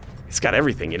 It's got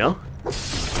everything, you know?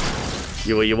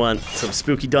 You want some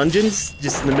spooky dungeons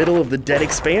just in the middle of the dead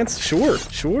expanse? Sure.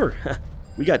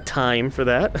 We got time for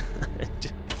that.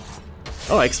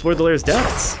 Oh, I explored the lair's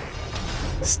depths.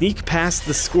 Sneak past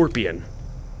the scorpion.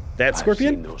 That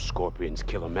scorpion? I've seen those scorpions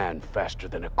kill a man faster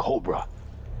than a cobra.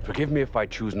 Forgive me if I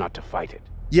choose not to fight it.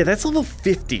 Yeah, that's level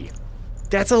 50.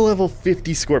 That's a level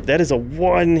 50 scorp. That is a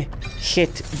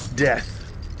one-hit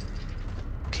death.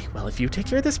 Okay, well, if you take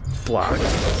care of this block,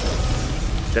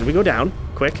 then we go down.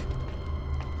 Quick.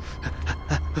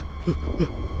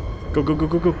 Go.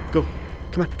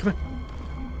 Come on.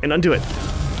 And undo it.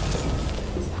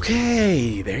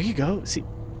 Okay, there you go. See,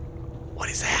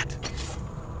 what is that?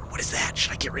 What is that?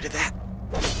 Should I get rid of that?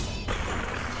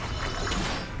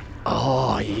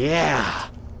 Oh, yeah.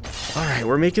 All right,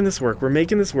 we're making this work.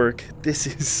 This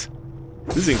is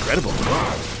incredible.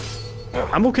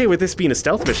 I'm okay with this being a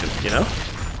stealth mission, you know?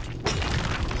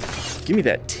 Give me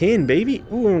that tin, baby.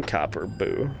 Ooh, copper,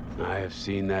 boo. I have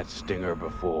seen that stinger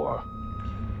before.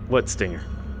 What stinger?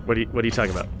 What are you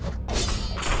talking about?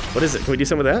 What is it? Can we do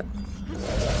some of that?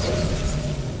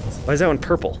 Why is that one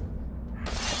purple?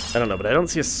 I don't know, but I don't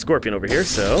see a scorpion over here,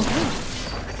 so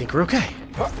I think we're okay.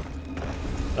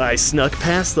 I snuck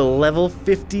past the level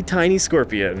 50 tiny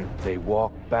scorpion. They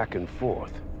walk back and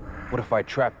forth. What if I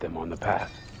trap them on the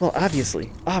path? Well,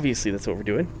 obviously that's what we're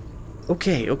doing.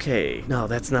 Okay. No,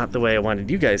 that's not the way I wanted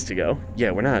you guys to go.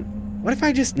 Yeah, we're not. What if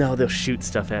I just... No, they'll shoot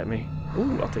stuff at me.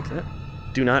 Ooh, I'll take that.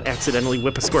 Do not accidentally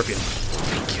whip a scorpion.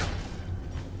 Thank you.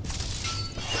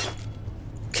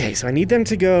 Okay, so I need them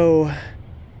to go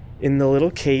in the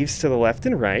little caves to the left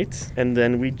and right, and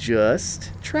then we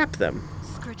just trap them.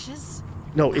 Scritches?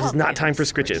 No, it is not time for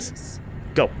scritches.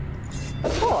 Go.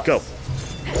 Go.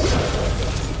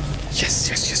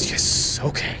 Yes.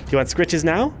 Okay. You want scritches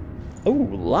now? Oh,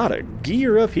 a lot of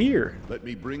gear up here. Let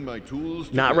me bring my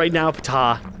tools. Not right now,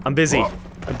 Ptah. I'm busy.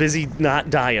 I'm busy not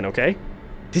dying, okay?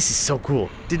 This is so cool.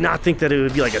 Did not think that it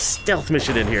would be like a stealth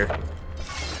mission in here.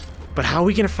 But how are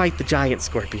we gonna fight the giant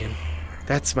scorpion?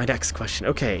 That's my next question.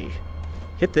 Okay.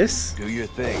 Hit this. Do your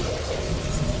thing.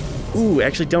 Ooh,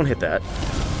 actually don't hit that.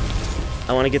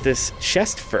 I want to get this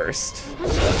chest first.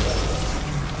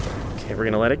 Okay, we're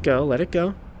gonna let it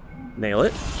go. Nail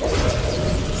it.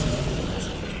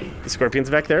 The scorpions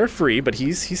back there are free, but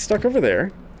he's stuck over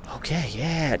there. Okay,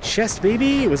 yeah, chest,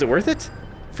 baby. Was it worth it?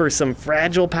 For some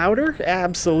fragile powder?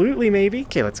 Absolutely, maybe.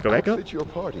 Okay, let's go back up. Your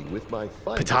party with my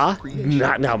Ptah?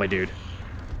 Not now, my dude.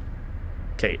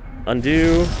 Okay,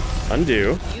 undo.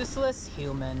 Useless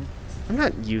human. I'm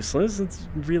not useless. It's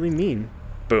really mean.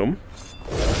 Boom.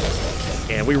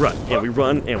 And we run,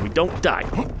 and we don't die.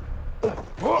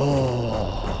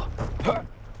 Oh.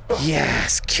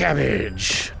 Yes,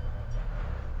 cabbage.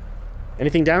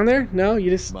 Anything down there? No, you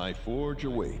just... My forge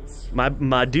awaits.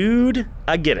 My dude,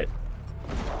 I get it.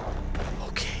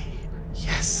 Okay.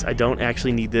 Yes, I don't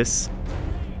actually need this.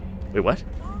 Wait, what?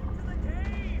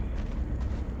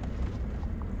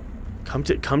 Come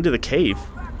to the cave.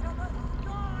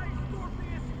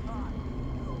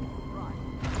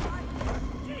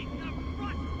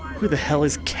 Who the hell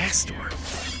is Castor?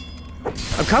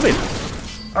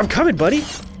 I'm coming, buddy.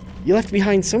 You left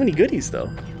behind so many goodies, though.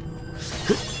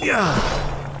 Yeah.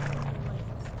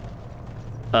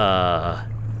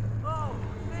 Oh,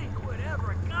 think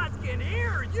whatever gods can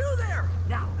hear. You there?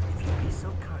 Now, if you'd be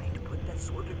so kind to put that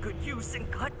sword to good use and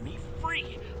cut me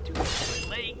free. To my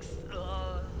legs,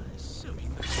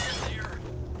 assuming they're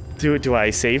there. Do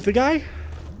I save the guy?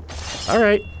 All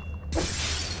right.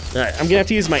 I'm gonna have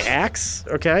to use my axe.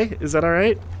 Okay, is that all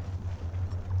right?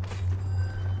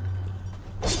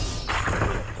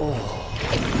 Oh.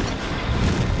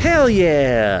 Hell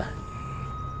yeah!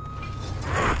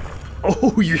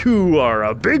 Oh, you are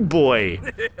a big boy.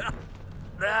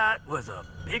 That was a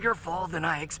bigger fall than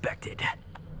I expected.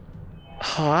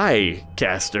 Hi,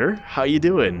 Castor. How you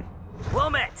doing? Well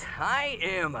met. I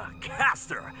am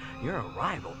Castor. Your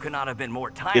arrival could not have been more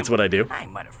timely. It's what I do. I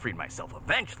might have freed myself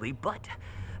eventually, but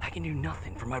I can do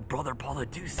nothing for my brother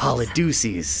Polydeuces.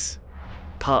 Polydeuces.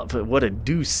 What a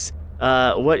deuce.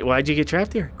 Why'd you get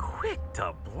trapped here? Quick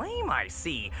to blame, I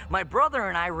see. My brother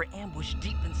and I were ambushed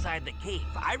deep inside the cave.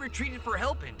 I retreated for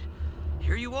help, and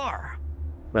here you are.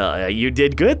 Well, you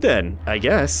did good then, I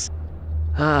guess.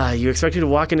 You expected to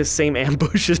walk into the same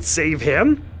ambush and save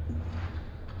him?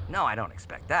 No, I don't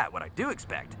expect that. What I do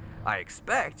expect, I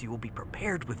expect you will be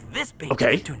prepared with this bait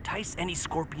to entice any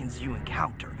scorpions you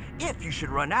encounter. If you should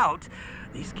run out,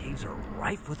 these caves are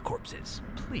rife with corpses.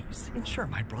 Please ensure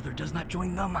my brother does not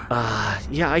join them.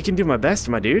 Yeah, I can do my best,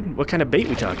 my dude. What kind of bait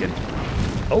we talking?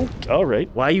 Oh, all right.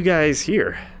 Why are you guys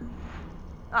here?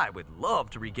 I would love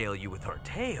to regale you with our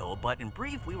tale, but in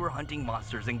brief, we were hunting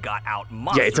monsters and got out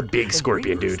monsters. Yeah, it's a big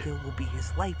scorpion, dude. Still will be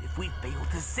his life if we fail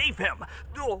to save him.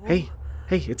 Hey,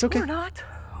 it's okay. We're not.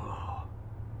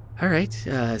 All right.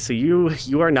 So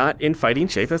you are not in fighting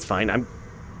shape. That's fine.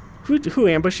 Who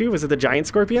ambushed you? Was it the giant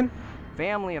scorpion?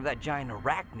 Family of that giant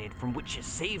arachnid from which you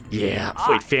saved me. Yeah.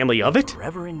 Wait, family of it?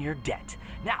 Forever in your debt.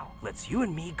 Now, let's you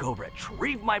and me go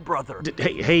retrieve my brother.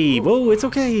 Hey, whoa, it's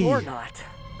okay. Or not.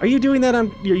 Are you doing that are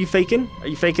you faking? Are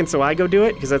you faking so I go do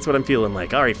it? Because that's what I'm feeling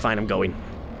like. All right, fine, I'm going.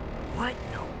 What?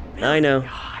 No. I know.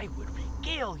 I would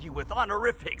regale you with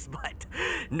honorifics, but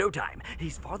no time.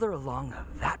 He's farther along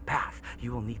that path.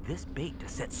 You will need this bait to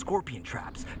set scorpion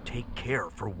traps. Take care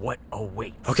for what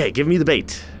awaits. Okay, give me the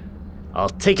bait. I'll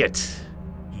take it.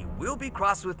 He will be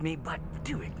cross with me, but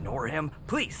do ignore him.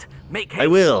 Please, make haste. I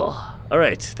will. All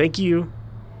right, thank you.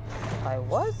 I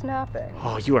was napping.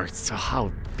 Oh, you are so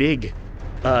how big.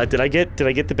 Did I get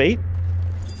the bait?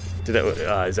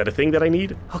 Is that a thing that I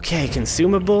need? Okay,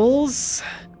 consumables.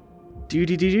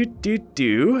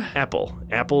 Do. Apple.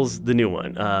 Apple's the new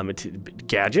one.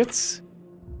 Gadgets.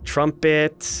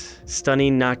 Trumpet,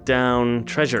 stunning, knockdown,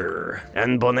 treasure,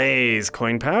 and Bonnet's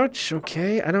coin pouch.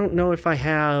 Okay, I don't know if I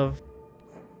have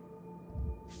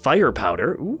fire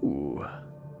powder. Ooh.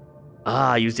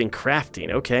 Ah, used in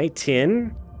crafting. Okay,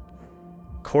 tin.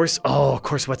 Course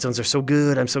whetstones are so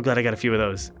good. I'm so glad I got a few of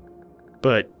those.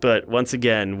 But once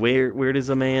again, where does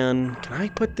a man? Can I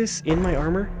put this in my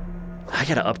armor? I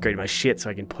gotta upgrade my shit so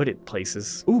I can put it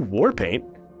places. Ooh, war paint.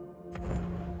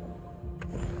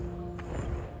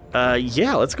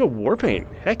 Yeah, let's go war paint.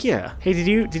 Heck yeah. Hey, did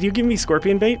you give me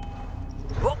scorpion bait?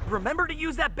 Well, remember to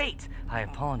use that bait. I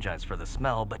apologize for the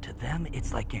smell, but to them,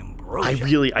 it's like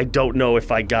ambrosia. I don't know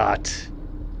if I got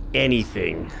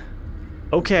anything.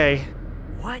 Okay.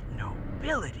 What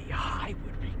nobility! I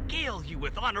would regale you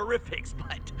with honorifics,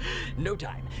 but no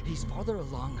time. He's farther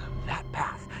along that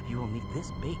path. You will need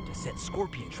this bait to set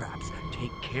scorpion traps.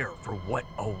 Take care for what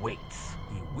awaits.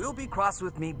 He will be cross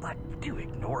with me, but do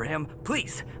ignore him.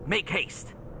 Please, make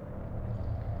haste.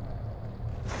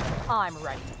 I'm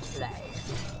ready to play.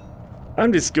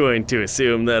 I'm just going to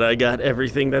assume that I got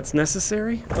everything that's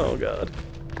necessary. Oh god.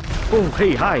 Oh,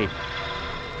 hey, hi.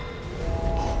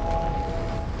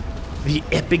 The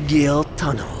Epigale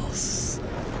Tunnels.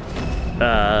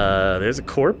 There's a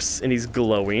corpse, and he's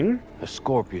glowing. A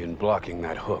scorpion blocking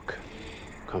that hook.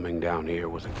 Coming down here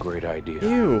was a great idea.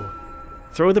 Ew.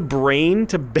 Throw the brain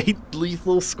to bait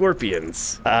lethal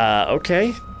scorpions.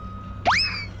 Okay.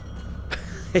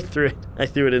 I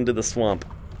threw it into the swamp.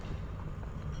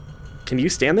 Can you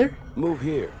stand there? Move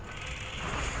here.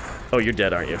 Oh, you're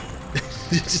dead, aren't you?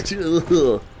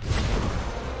 Ugh.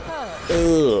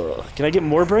 Ugh. Can I get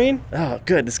more brain? Oh,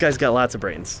 good. This guy's got lots of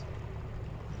brains.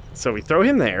 So we throw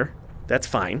him there. That's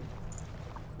fine.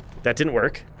 That didn't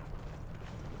work.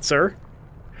 Sir?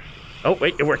 Oh,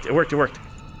 wait, it worked. It worked. It worked.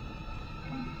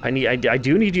 I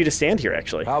do need you to stand here,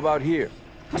 actually. How about here?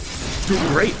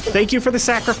 Great. Thank you for the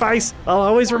sacrifice. I'll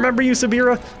always remember you,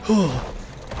 Sabira.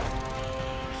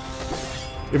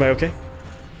 Am I okay?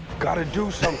 Gotta do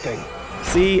something.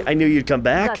 See, I knew you'd come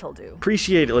back. That'll do.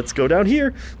 Appreciate it. Let's go down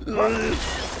here. All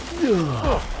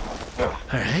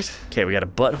right. Okay, we got a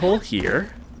butthole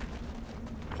here.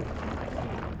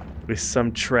 With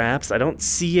some traps. I don't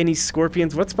see any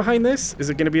scorpions. What's behind this? Is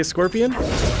it going to be a scorpion?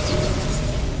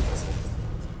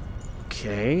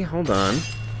 Okay, hold on.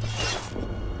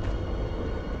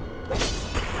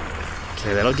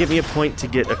 Okay, that'll give me a point to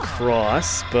get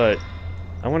across, but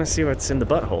I want to see what's in the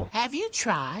butthole. Have you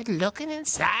tried looking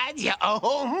inside your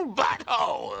own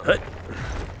butthole?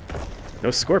 No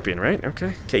scorpion, right?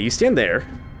 Okay. Okay, you stand there.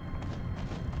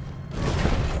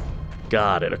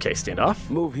 Got it. Okay, stand off.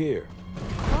 Move here.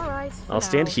 All right. I'll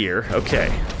stand here.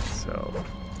 Okay. So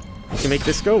you can make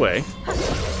this go away.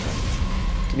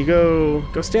 Can you go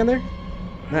stand there?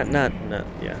 Not,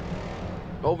 yeah.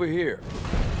 Over here.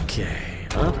 Okay.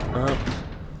 Up,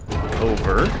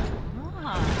 over.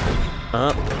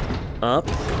 Up.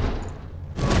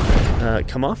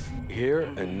 Come off. Here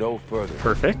and no further.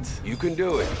 Perfect. You can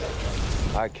do it.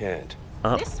 I can't.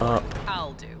 Up.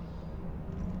 I'll do.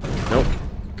 Nope.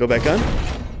 Go back on.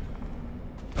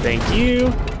 Thank you.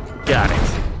 Got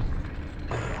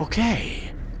it.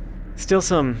 Okay. Still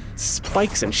some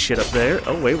spikes and shit up there.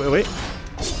 Oh, wait.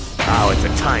 Oh, it's a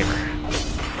timer.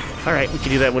 All right, we can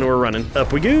do that when we're running.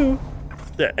 Up we go.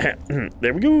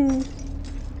 There we go.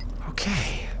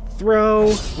 Okay.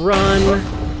 Throw, run.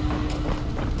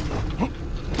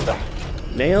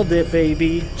 Nailed it,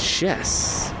 baby.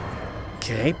 Chess.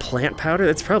 Okay, plant powder.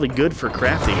 That's probably good for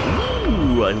crafting.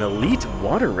 Ooh, an elite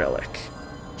water relic.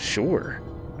 Sure.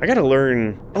 I gotta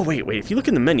learn. Oh, wait. If you look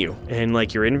in the menu and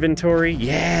like your inventory,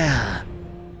 yeah,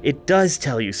 it does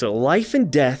tell you. So life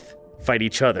and death fight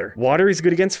each other. Water is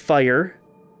good against fire.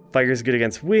 Fire is good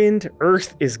against wind.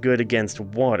 Earth is good against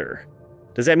water.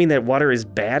 Does that mean that water is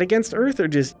bad against earth, or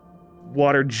just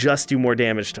water just do more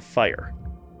damage to fire?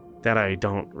 That I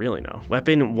don't really know.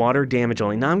 Weapon, water damage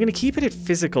only. Now I'm gonna keep it at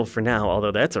physical for now,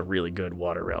 although that's a really good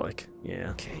water relic. Yeah.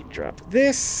 Okay, drop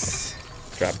this.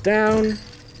 Drop down.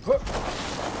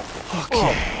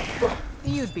 Okay.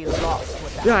 You'd be lost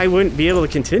with that. Yeah, I wouldn't be able to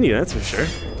continue, that's for sure.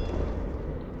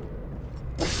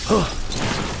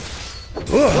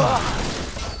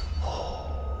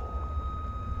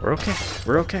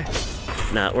 We're okay.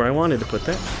 Not where I wanted to put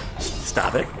that.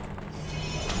 Stop it.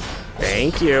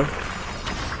 Thank you.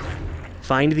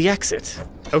 Find the exit.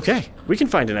 Okay, we can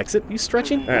find an exit. You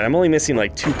stretching? All right, I'm only missing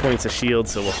like 2 points of shield,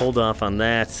 so we'll hold off on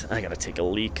that. I gotta take a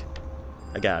leak.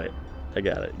 I got it.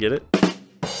 Get it?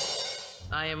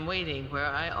 I am waiting where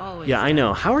I always Yeah, I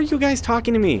know. How are you guys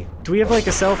talking to me? Do we have like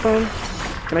a cell phone?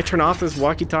 Can I turn off this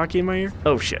walkie-talkie in my ear?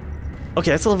 Oh, shit.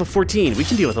 Okay, that's a level 14. We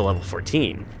can deal with a level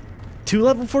 14. 2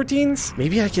 level 14s?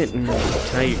 Maybe I can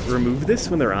I remove this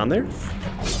when they're on there?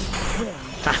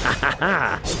 Ha ha ha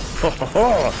ha! Ho ho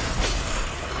ho!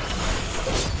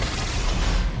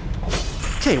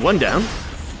 Okay, one down.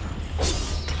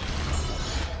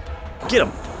 Get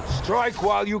him! Strike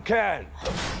while you can.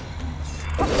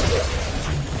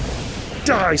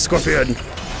 Die, Scorpion!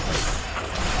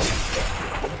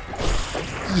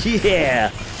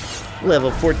 Yeah!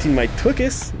 Level 14 my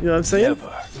tookus, you know what I'm saying?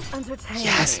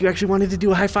 Yes, you actually wanted to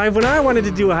do a high five when I wanted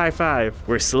to do a high five.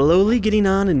 We're slowly getting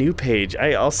on a new page.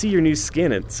 I'll see your new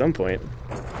skin at some point.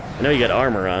 I know you got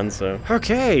armor on, so.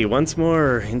 Okay, once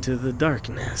more into the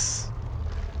darkness.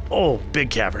 Oh,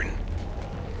 big cavern.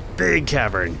 Big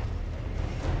cavern.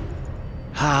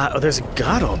 Oh, there's a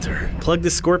god altar. Plug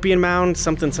the scorpion mound,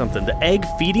 something something. The egg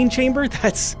feeding chamber?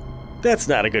 That's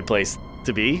not a good place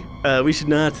to be. We should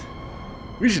not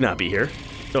be here.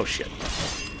 Oh shit.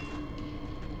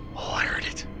 Oh, I heard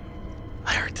it.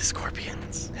 I heard the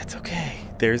scorpions. That's okay.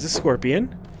 There's a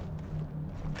scorpion.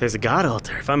 There's a god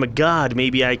altar. If I'm a god,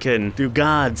 maybe I can do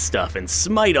god stuff and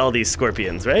smite all these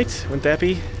scorpions, right? Wouldn't that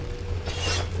be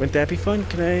fun?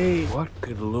 Can I? What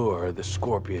could lure the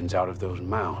scorpions out of those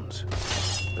mounds?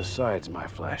 Besides my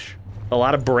flesh. A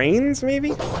lot of brains,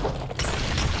 maybe?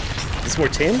 This more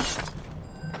tin?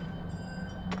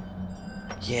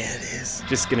 Yeah, it is.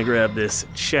 Just gonna grab this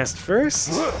chest first.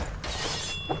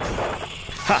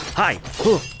 Ha! Hi!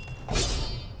 Huh.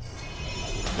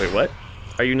 Wait, what?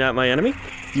 Are you not my enemy?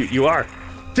 You are.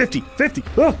 50!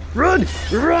 Oh! Run!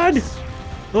 Run!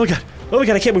 Oh my god! Oh my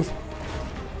god, I can't move!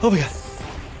 Oh my god!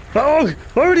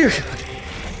 Oh dear!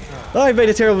 Oh, I made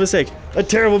a terrible mistake. A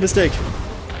terrible mistake.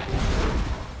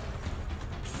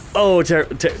 Oh,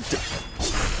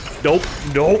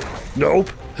 nope.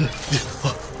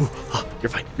 You're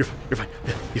fine.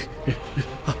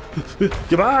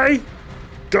 Goodbye.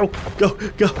 Go.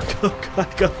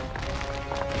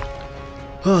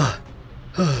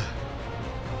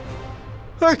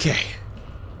 Okay.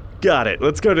 Got it.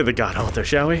 Let's go to the god altar,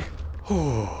 shall we?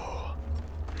 Oh,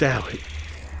 that way.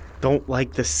 Don't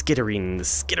like the skittering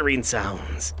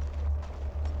sounds.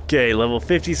 Okay, level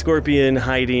 50 scorpion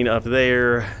hiding up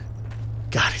there.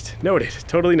 Got it. Noted.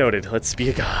 Totally noted. Let's be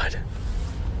a god.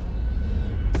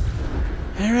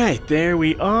 Alright, there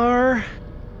we are.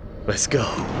 Let's go.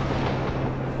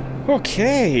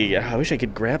 Okay, I wish I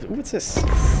could grab it. What's this?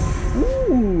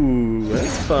 Ooh,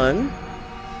 that's fun.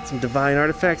 Some divine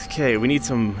artifacts. Okay, we need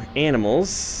some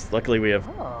animals. Luckily we have...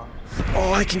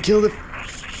 Oh, I can kill the...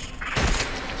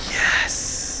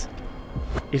 Yes!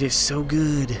 It is so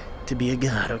good to be a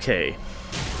god. Okay.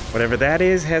 Whatever that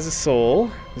is has a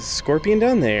soul. There's a scorpion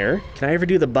down there. Can I ever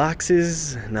do the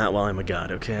boxes? Not while I'm a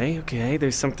god. Okay.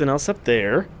 There's something else up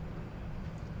there.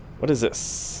 What is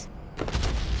this?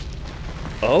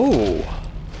 Oh.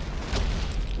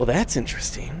 Well, that's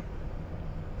interesting.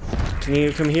 Can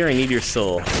you come here? I need your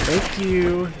soul. Thank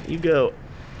you. You go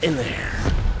in there.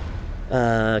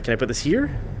 Can I put this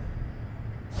here?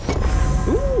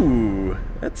 Ooh.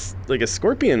 That's like a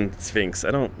scorpion sphinx.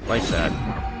 I don't like that.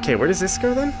 Okay, where does this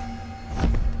go then?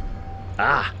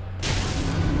 Ah.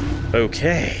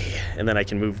 Okay. And then I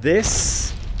can move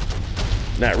this.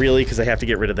 Not really, because I have to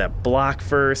get rid of that block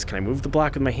first. Can I move the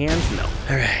block with my hands? No.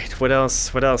 Alright, what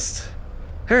else?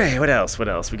 Alright, what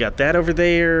else? We got that over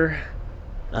there.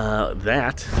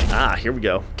 That. Ah, here we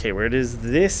go. Okay, where does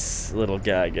this little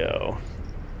guy go?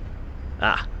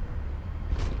 Ah.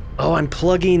 Oh, I'm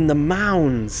plugging the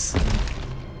mounds.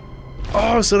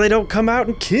 Oh, so they don't come out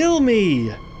and kill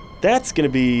me. That's gonna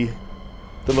be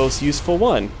the most useful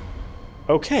one.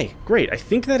 Okay, great. I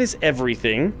think that is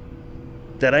everything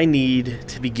that I need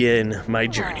to begin my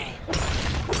journey.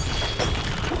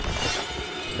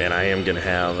 Man, I am gonna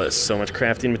have so much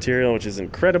crafting material, which is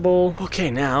incredible. Okay,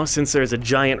 now, since there's a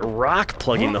giant rock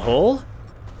plugging the hole,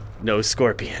 no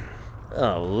scorpion.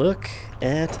 Oh, look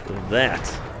at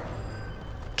that.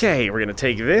 Okay, we're gonna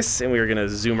take this and we're gonna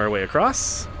zoom our way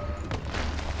across.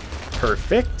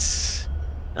 Perfect.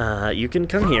 You can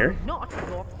come here.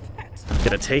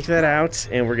 Gonna take that out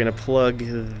and we're gonna plug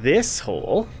this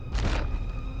hole.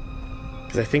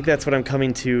 Because I think that's what I'm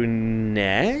coming to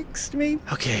next, maybe?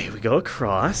 Okay, we go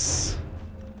across.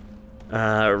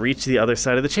 Reach the other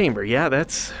side of the chamber. Yeah,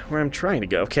 that's where I'm trying to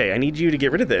go. Okay, I need you to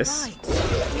get rid of this.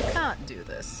 Right. You can't do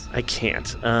this. I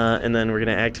can't. And then we're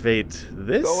gonna activate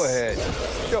this. Go ahead.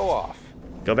 Show off.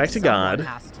 Go back to God.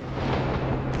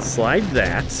 Slide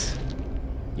that.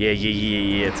 Yeah.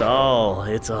 It's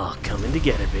all coming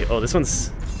together, babe. Oh, this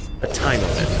one's a time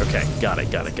limit. Okay, got it.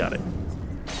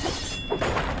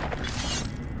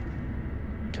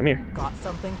 Come here. Got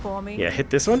something for me? Yeah, hit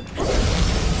this one.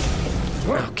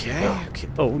 Okay, okay.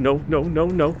 Oh, no, no, no,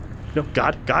 no. No,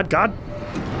 God, God, God.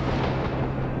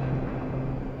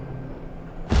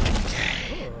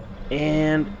 Okay.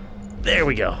 And there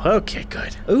we go. Okay,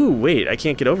 good. Ooh, wait, I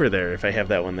can't get over there if I have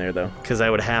that one there, though. Because I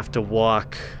would have to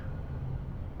walk...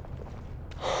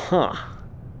 Huh.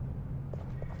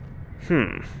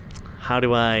 How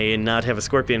do I not have a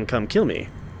scorpion come kill me?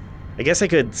 I guess I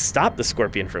could stop the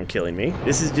scorpion from killing me.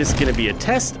 This is just gonna be a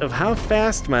test of how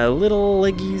fast my little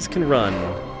leggies can run.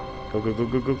 Go, go, go,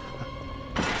 go, go.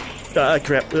 Ah,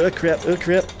 crap, crap, crap.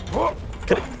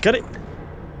 Cut it, cut it.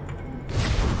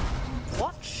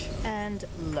 Watch and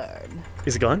learn.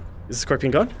 Is it gone? Is the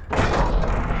scorpion gone?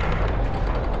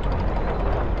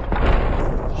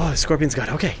 Oh, the scorpion's gone,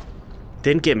 okay.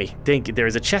 Didn't get me. There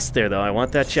is a chest there, though. I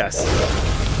want that chest.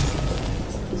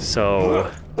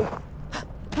 So...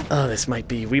 Oh, this might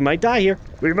be... We might die here.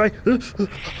 We might... No,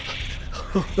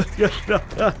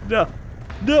 no, no.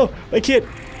 No, I can't.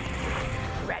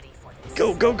 Ready for this.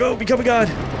 Go, go, go. Become a god.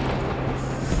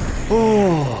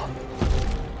 Oh.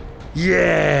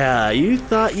 Yeah, you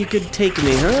thought you could take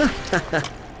me, huh?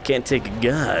 Can't take a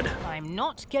god. I'm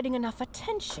not getting enough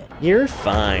attention. You're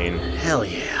fine. Hell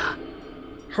yeah.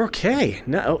 Okay.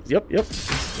 No. Oh, yep, yep.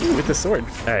 Ooh, with the sword.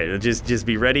 All right. Just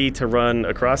be ready to run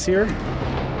across here.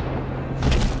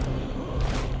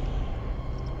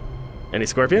 Any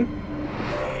scorpion?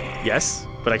 Yes,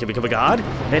 but I can become a god.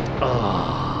 And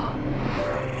oh,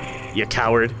 you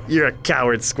coward! You're a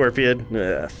coward, scorpion.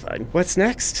 Fine. What's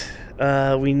next?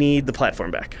 We need the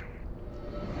platform back.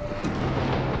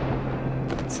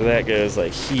 So that goes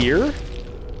like here.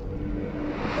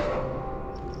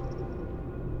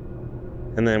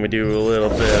 And then we do a little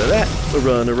bit of that. A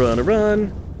run, a run, a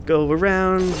run. Go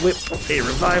around, whip a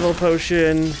revival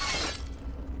potion.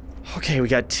 Okay, we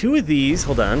got 2 of these.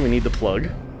 Hold on, we need the plug.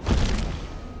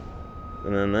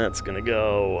 And then that's gonna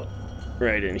go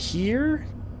right in here.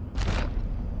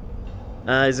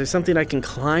 Is there something I can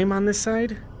climb on this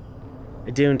side? I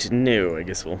don't know. I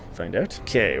guess we'll find out.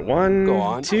 Okay, 1, Go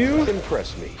on. 2.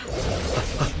 Impress me.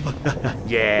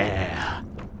 Yeah.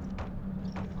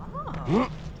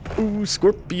 Ooh,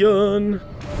 scorpion.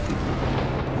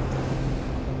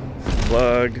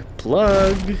 Plug,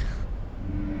 plug.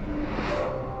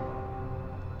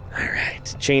 All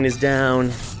right, chain is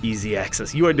down. Easy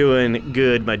access. You are doing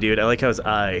good, my dude. I like how his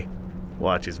eye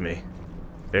watches me.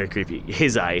 Very creepy.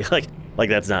 His eye, like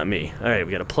that's not me. All right,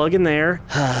 we got a plug in there.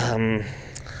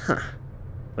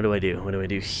 What do I do? What do I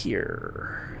do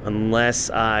here? Unless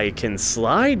I can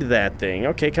slide that thing.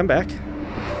 Okay, come back.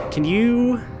 Can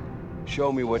you?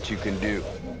 Show me what you can do.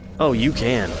 Oh, you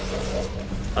can.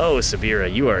 Oh,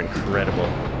 Sabira, you are incredible.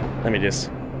 Let me just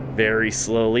very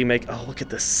slowly make... Oh, look at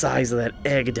the size of that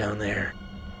egg down there.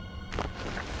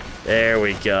 There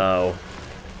we go.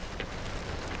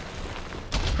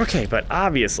 Okay, but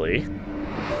obviously,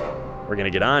 we're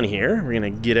gonna get on here. We're gonna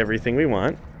get everything we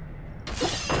want.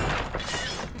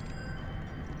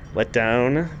 Let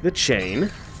down the chain.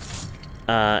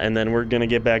 And then we're gonna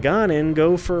get back on and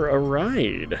go for a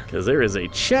ride. Because there is a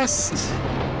chest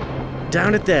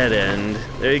down at that end.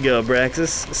 There you go,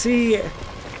 Braxis. See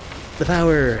the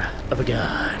power of a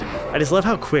god. I just love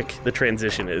how quick the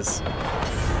transition is.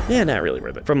 Yeah, not really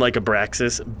worth it. From like a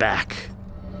Braxis back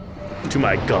to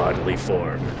my godly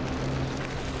form.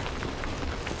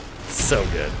 So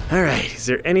good. All right, is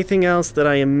there anything else that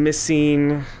I am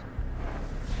missing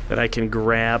that I can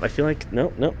grab? I feel like,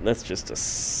 nope, that's just a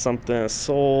something, a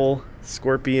soul,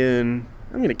 scorpion.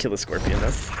 I'm gonna kill a scorpion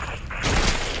though.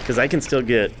 Because I can still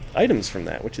get items from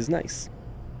that, which is nice.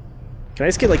 Can I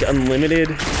just get like unlimited?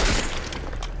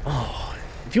 Oh,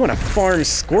 if you want to farm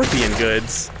scorpion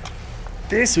goods,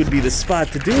 this would be the spot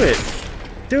to do it.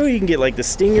 Dude, you can get like the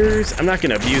stingers. I'm not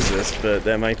gonna abuse this, but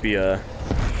that might be a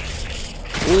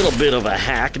little bit of a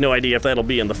hack. No idea if that'll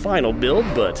be in the final build,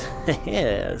 but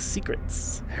yeah,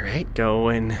 secrets. All right,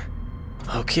 going.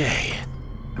 Okay,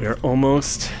 we're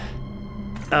almost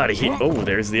out of here. Oh,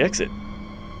 there's the exit.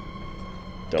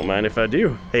 Don't mind if I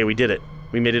do. Hey, we did it.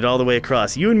 We made it all the way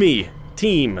across. You and me,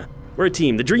 team. We're a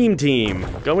team, the dream team.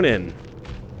 Going in.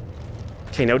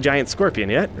 Okay, no giant scorpion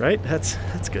yet, right? That's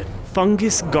good.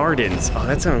 Fungus Gardens. Oh,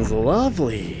 that sounds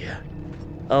lovely.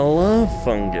 I love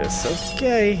fungus.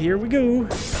 Okay, here we go.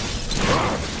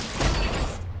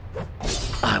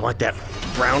 Oh, I want that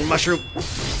brown mushroom.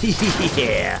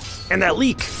 Yeah, and that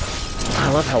leek.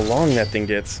 I love how long that thing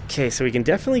gets. Okay, so we can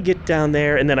definitely get down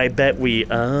there, and then I bet we...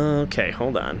 okay,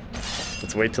 hold on.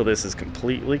 Let's wait till this is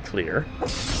completely clear.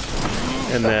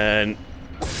 And then...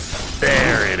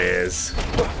 There it is.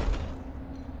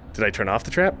 Did I turn off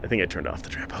the trap? I think I turned off the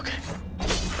trap. Okay.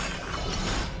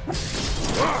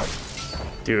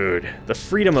 Dude, the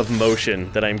freedom of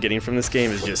motion that I'm getting from this game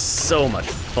is just so much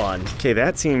fun. Okay,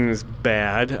 that seems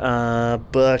bad,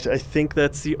 but I think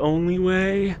that's the only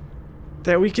way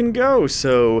that we can go,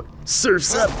 so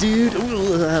surf's up, dude.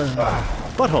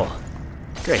 Butthole.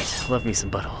 Great, love me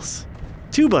some buttholes.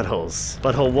 2 buttholes.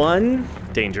 Butthole 1,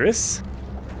 dangerous.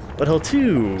 Butthole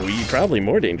 2, probably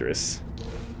more dangerous.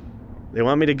 They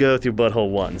want me to go through butthole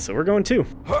 1, so we're going 2.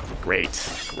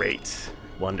 Great, great,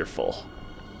 wonderful.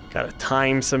 Gotta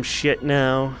time some shit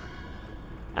now.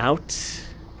 Out.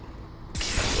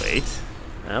 Wait.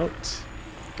 Out.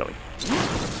 Going.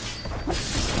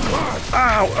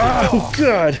 Ow! Oh,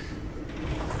 God!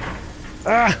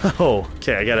 Ow!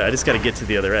 Okay, I just gotta get to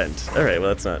the other end. Alright, well,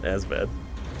 that's not as bad.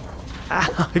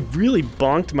 Ow, I really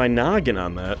bonked my noggin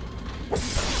on that.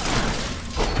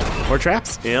 More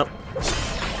traps? Yep.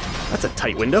 That's a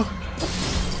tight window.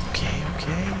 Okay,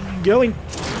 going.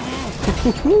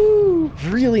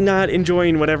 Really not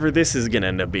enjoying whatever this is gonna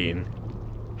end up being.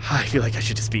 I feel like I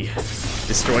should just be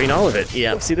destroying all of it.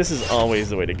 Yeah, see, this is always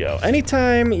the way to go.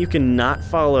 Anytime you can not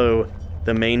follow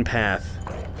the main path.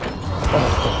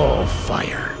 Oh,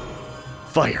 fire.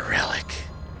 Fire relic.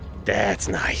 That's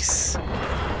nice.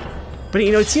 But,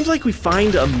 you know, it seems like we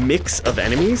find a mix of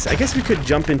enemies. I guess we could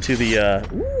jump into the,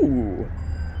 ooh.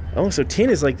 Oh, so tin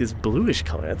is like this bluish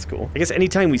color. That's cool. I guess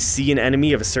anytime we see an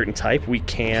enemy of a certain type, we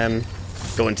can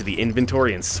go into the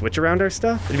inventory and switch around our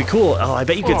stuff. It'd be cool. Oh, I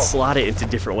bet you could slot it into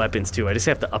different weapons, too. I just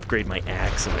have to upgrade my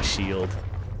axe and my shield.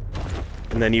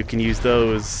 And then you can use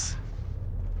those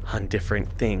on different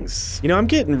things. You know, I'm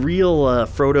getting real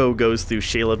Frodo goes through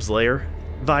Shaleb's Lair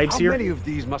vibes here. How many of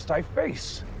these must I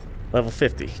face? Level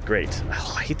 50, great.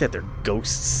 Oh, I hate that they're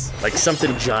ghosts. Like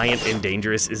something giant and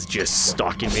dangerous is just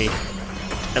stalking me,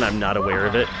 and I'm not aware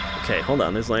of it. Okay, hold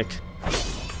on, there's like...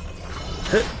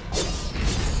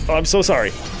 Oh, I'm so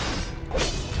sorry.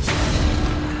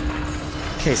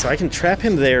 Okay, so I can trap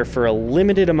him there for a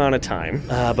limited amount of time,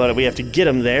 but we have to get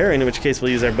him there, in which case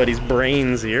we'll use our buddy's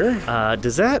brains here.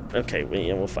 Does that... Okay,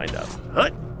 we'll find out.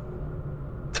 What?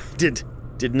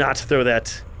 Did not throw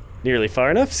that nearly far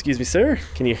enough. Excuse me, sir.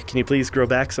 Can you please grow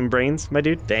back some brains, my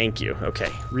dude? Thank you. Okay,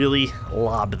 really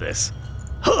lob this.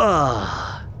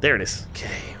 There it is.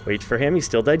 Okay, wait for him. He's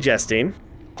still digesting.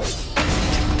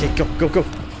 Okay, go.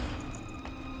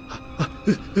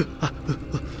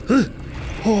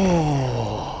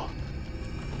 Oh.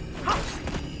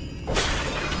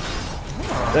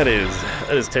 That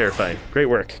is terrifying. Great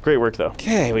work though.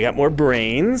 Okay, we got more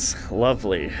brains.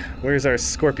 Lovely. Where's our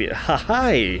scorpion?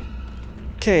 Hi.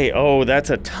 Okay, oh, that's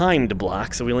a timed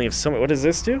block, so we only have so much. What does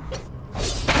this do?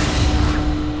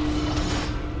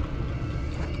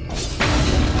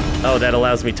 Oh, that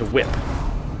allows me to whip.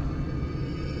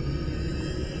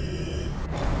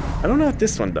 I don't know what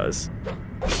this one does.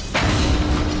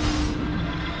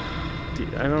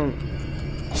 I don't...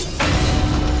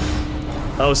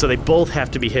 Oh, so they both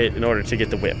have to be hit in order to get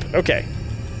the whip. Okay.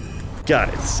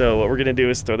 Got it. So what we're gonna do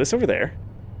is throw this over there.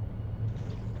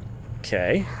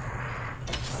 Okay.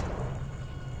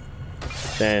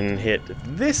 Then hit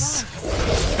this.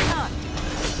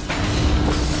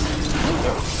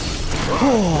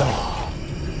 Oh.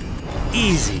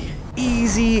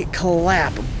 Easy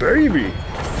clap, baby.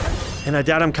 And I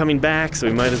doubt I'm coming back, so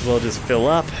we might as well just fill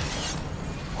up.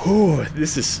 Ooh,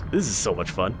 this is so much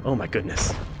fun. Oh my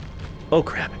goodness. Oh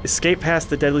crap. Escape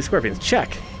past the deadly scorpions.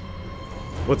 Check.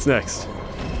 What's next?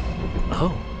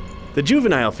 Oh. The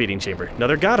juvenile feeding chamber.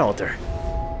 Another god altar.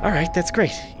 Alright, that's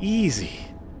great. Easy.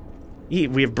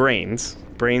 We have brains.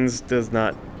 Brains does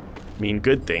not mean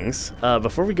good things.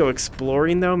 Before we go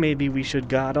exploring though, maybe we should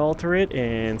god altar it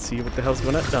and see what the hell's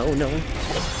going on. No. Okay.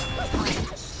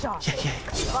 Yeah.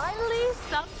 Finally,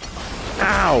 some.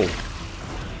 Ow!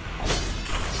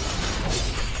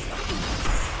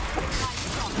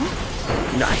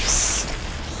 Nice.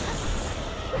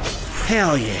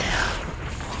 Hell yeah.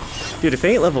 Dude, if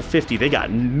they ain't level 50, they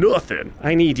got nothing.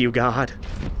 I need you, God.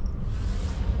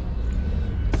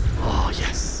 Oh,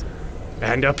 yes.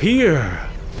 And up here.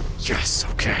 Yes,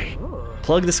 okay.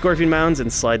 Plug the scorpion mounds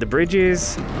and slide the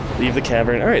bridges. Leave the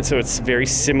cavern. All right, so it's a very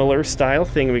similar style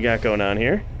thing we got going on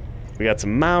here. We got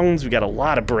some mounds. We got a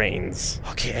lot of brains.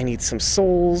 Okay, I need some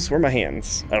souls. Where are my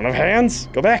hands? I don't have hands.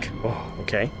 Go back. Oh,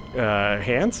 okay.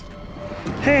 Hands?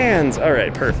 Hands!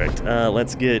 Alright, perfect.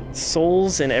 Let's get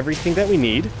souls and everything that we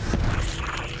need.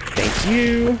 Thank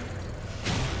you.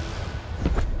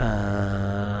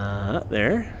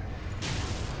 There.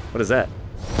 What is that?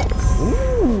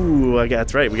 Ooh,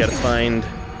 that's right. We gotta find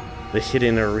the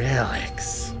hidden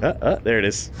relics. There it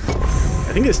is.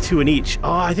 I think there's 2 in each.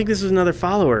 Oh, I think this was another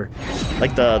follower.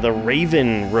 Like the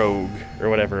Raven Rogue, or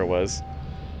whatever it was.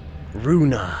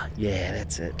 Runa. Yeah,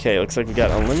 that's it. Okay, looks like we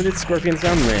got unlimited scorpions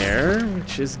down there,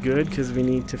 which is good because we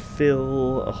need to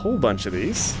fill a whole bunch of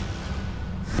these.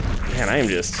 Man, I am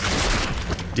just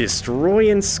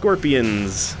destroying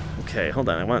scorpions. Okay, hold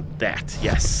on. I want that.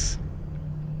 Yes.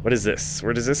 What is this?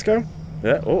 Where does this go?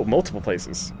 Oh, multiple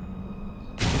places.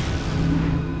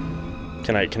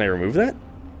 Can I remove that?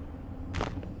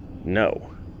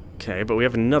 No. Okay, but we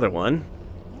have another one.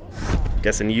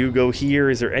 Guessing you go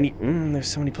here. Is there any... there's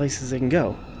so many places they can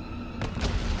go.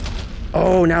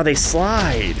 Oh, now they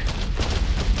slide.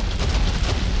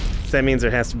 So that means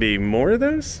there has to be more of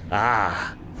those?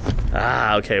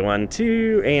 Okay, 1,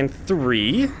 2, and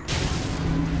 3.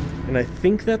 And I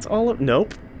think that's all of...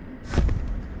 Nope.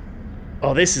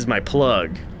 Oh, this is my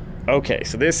plug. Okay,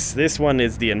 so this one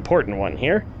is the important one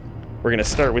here. We're gonna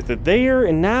start with it there,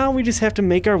 and now we just have to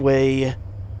make our way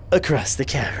across the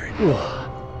cavern.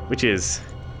 Which is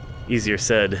easier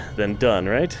said than done,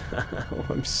 right? Oh,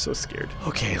 I'm so scared.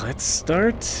 Okay, let's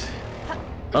start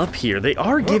up here. They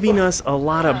are giving us a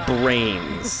lot of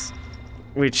brains,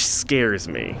 which scares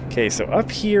me. Okay, so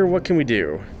up here, what can we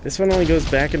do? This one only goes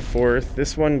back and forth.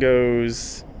 This one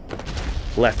goes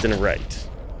left and right.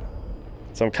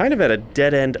 So I'm kind of at a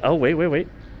dead end. Oh, wait.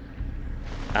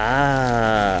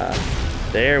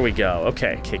 There we go.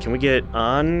 Okay, can we get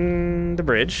on the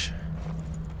bridge?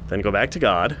 Then go back to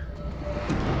God.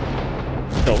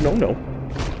 No.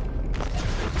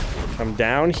 Come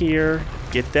down here,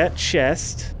 get that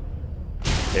chest.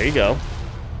 There you go.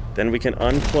 Then we can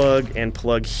unplug and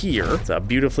plug here. It's a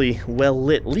beautifully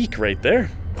well-lit leak right there.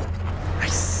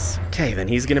 Nice. Okay, then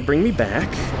he's gonna bring me back.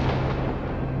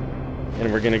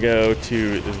 And we're gonna go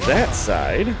to that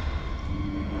side.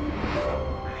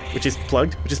 Which is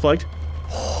plugged.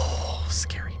 Oh,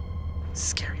 scary.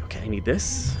 Okay, I need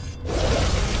this.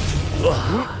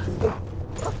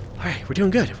 Alright, we're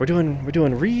doing good. We're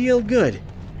doing real good.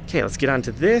 Okay, let's get on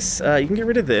to this. You can get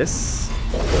rid of this.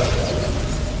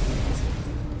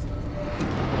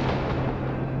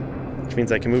 Which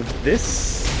means I can move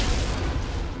this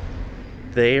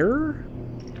there.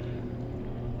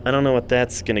 I don't know what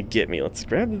that's gonna get me. Let's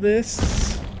grab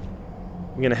this.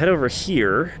 I'm gonna head over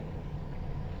here.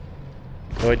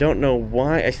 Oh, I don't know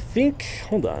why. I think,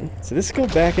 hold on. So this go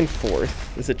back and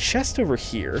forth. There's a chest over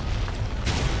here.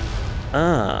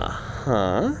 How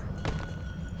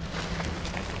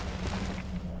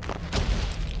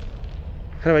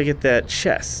do I get that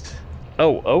chest?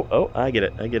 Oh, I get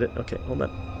it. Okay, hold on.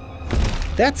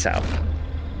 That's how.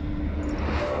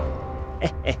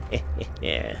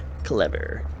 Yeah,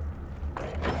 clever.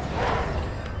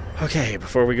 Okay,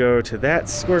 before we go to that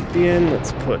scorpion,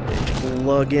 let's put a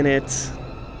plug in it.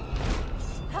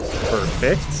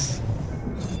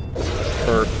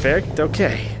 Perfect,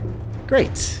 okay.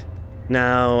 Great.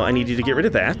 Now, I need you to get rid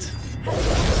of that.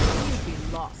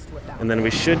 And then we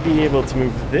should be able to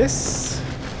move this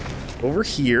over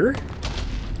here.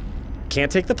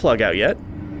 Can't take the plug out yet.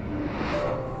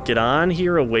 Get on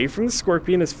here away from the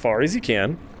scorpion as far as you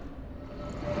can.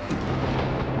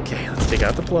 Okay, let's take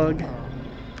out the plug.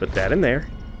 Put that in there.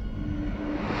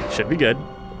 Should be good.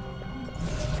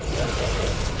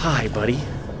 Hi, buddy.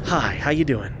 Hi, how you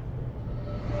doing?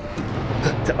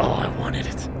 Oh, I wanted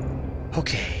it.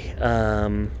 Okay,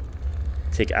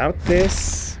 take out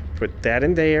this, put that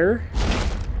in there.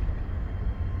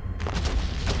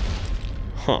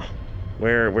 Huh.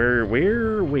 Where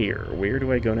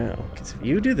do I go now? Because if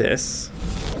you do this,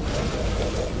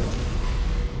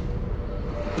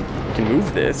 you can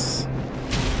move this.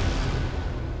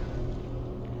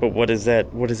 But what does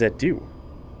that do?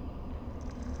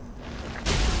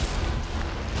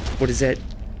 What is that?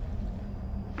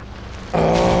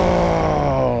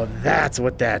 Oh, that's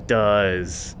what that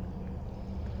does.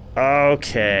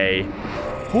 Okay.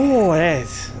 Oh,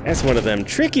 that's one of them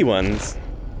tricky ones.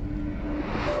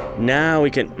 Now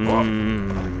we can...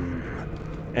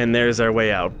 And there's our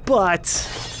way out. But...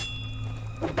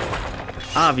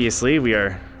 obviously,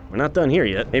 we're not done here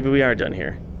yet. Maybe we are done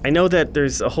here. I know that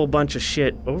there's a whole bunch of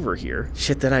shit over here.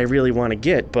 Shit that I really want to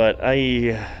get, but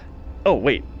I... oh,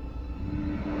 wait.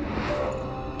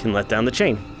 Can let down the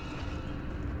chain.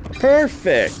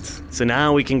 Perfect! So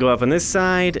now we can go up on this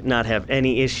side, not have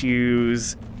any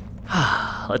issues.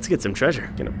 Let's get some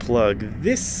treasure. Gonna plug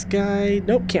this guy.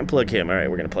 Nope, can't plug him. All right,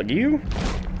 we're gonna plug you.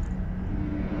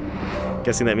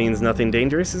 Guessing that means nothing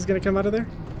dangerous is gonna come out of there?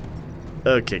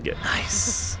 Okay, good.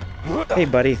 Nice. Hey,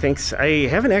 buddy, thanks. I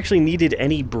haven't actually needed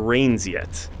any brains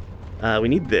yet. We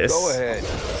need this. Go ahead.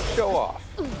 Show off.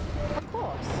 Of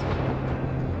course.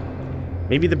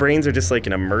 Maybe the brains are just like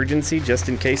an emergency, just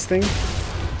in case thing.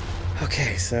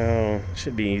 Okay, so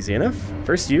should be easy enough.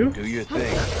 First you. Do your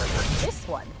thing. This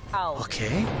one,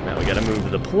 Okay, now we gotta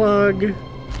move the plug.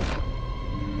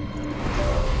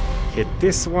 Hit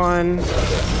this one.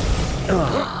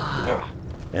 Oh.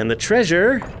 And the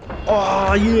treasure,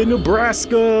 oh yeah,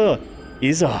 Nebraska,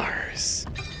 is ours.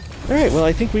 All right, well,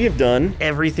 I think we have done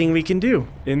everything we can do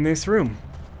in this room.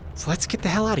 So let's get the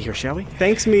hell out of here, shall we?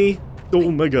 Thanks, me. Oh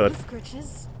my God.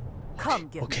 Come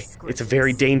get Okay, it's a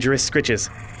very dangerous Scritches.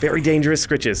 Very dangerous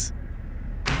Scritches.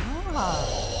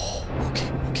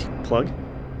 Okay, plug.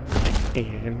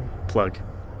 And plug.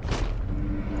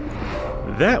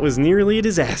 That was nearly a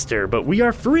disaster, but we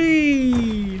are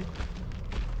free!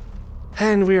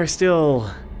 And we are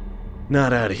still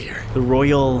not out of here. The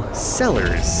Royal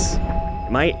Cellars.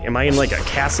 Am I in like a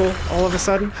castle all of a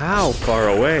sudden? How far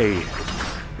away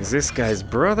is this guy's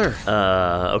brother?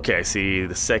 Okay, I see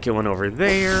the second one over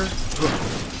there.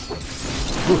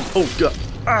 Oh God,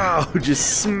 oh,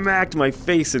 just smacked my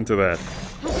face into that.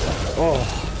 Oh,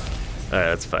 all right,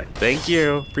 that's fine. Thank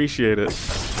you, appreciate it.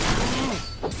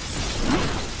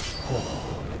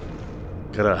 Oh.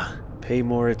 Gotta pay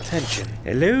more attention.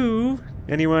 Hello?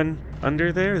 Anyone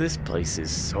under there? This place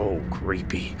is so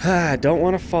creepy. Don't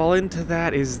want to fall into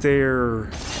that. Is there...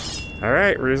 All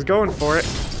right, we're just going for it.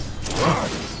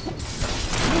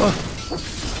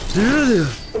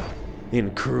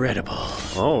 Incredible.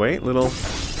 Oh, wait, little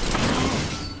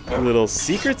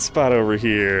secret spot over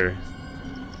here.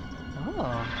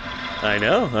 Oh. I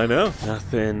know.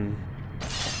 Nothing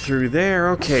through there.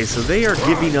 Okay, so they are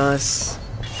giving us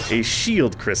a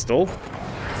shield crystal,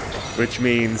 which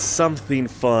means something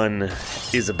fun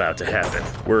is about to happen.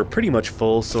 We're pretty much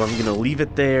full, so I'm gonna leave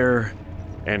it there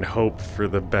and hope for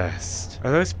the best.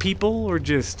 Are those people or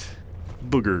just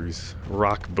boogers?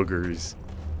 Rock boogers.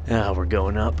 Ah, we're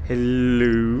going up.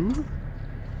 Hello?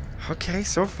 Okay,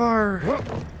 so far,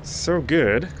 so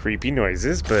good. Creepy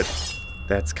noises, but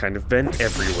that's kind of been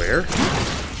everywhere.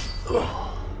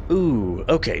 Ooh,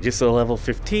 okay, just a level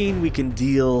 15, we can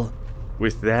deal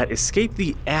with that. Escape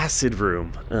the acid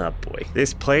room. Oh boy,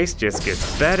 this place just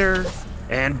gets better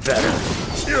and better.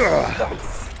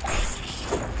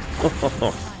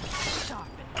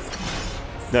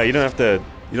 No, you don't have to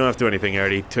do anything. I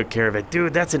already took care of it.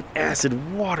 Dude, that's an acid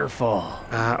waterfall.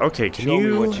 Okay, can Show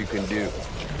you... me what you can do.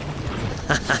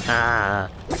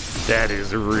 That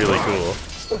is really cool.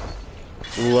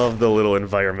 Love the little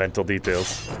environmental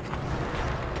details.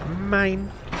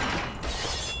 Mine.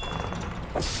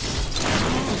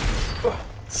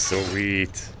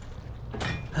 Sweet.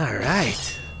 All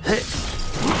right.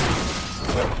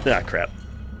 Ah, crap.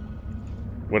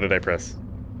 What did I press?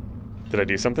 Did I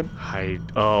do something?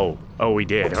 Oh, we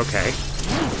did. Okay.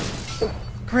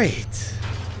 Great.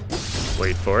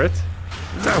 Wait for it.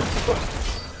 No.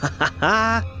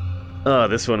 Oh,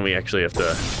 this one we actually have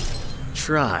to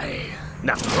try.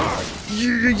 No.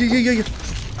 Yeah.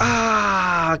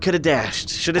 Ah, could have dashed.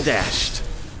 Should have dashed.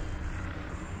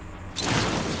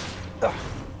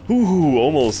 Ooh,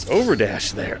 almost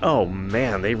overdashed there. Oh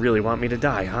man, they really want me to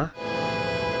die, huh?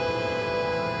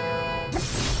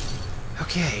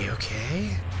 Okay.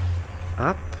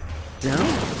 Up, down.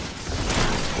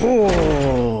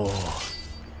 Oh,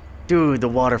 dude, the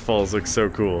waterfalls look so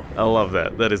cool. I love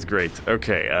that. That is great.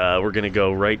 Okay, we're gonna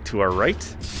go right to our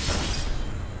right.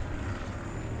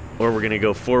 Or we're gonna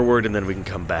go forward and then we can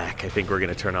come back. I think we're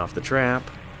gonna turn off the trap.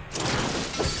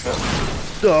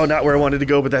 Oh, not where I wanted to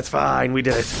go, but that's fine. We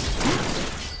did it.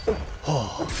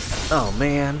 Oh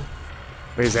man.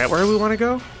 Wait, is that where we want to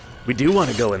go? We do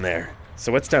want to go in there.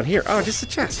 So what's down here? Oh, just a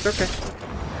chest. Okay.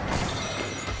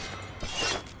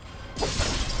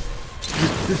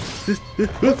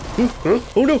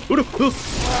 Oh no!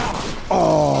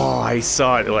 Oh, I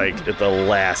saw it like at the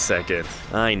last second.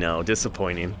 I know,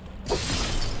 disappointing.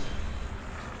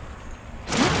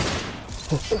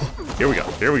 Here we go.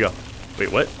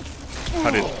 Wait, what?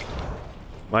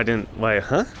 Why,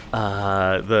 huh?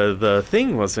 The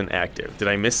thing wasn't active. Did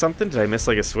I miss something? Did I miss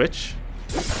like a switch?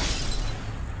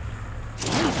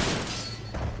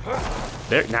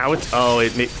 There, now it's,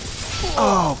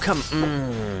 oh, come,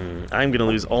 I'm gonna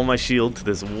lose all my shield to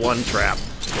this one trap.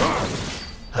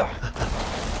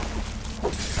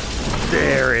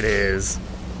 There it is.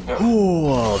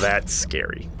 Oh, that's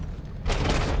scary.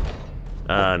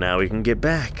 Now we can get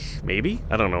back, maybe?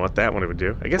 I don't know what that one would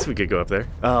do. I guess we could go up there.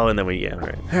 Oh, and then yeah, all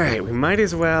right. All right, we might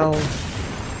as well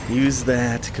use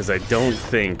that, because I don't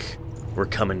think we're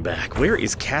coming back. Where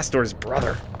is Castor's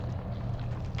brother?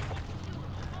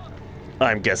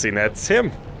 I'm guessing that's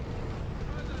him.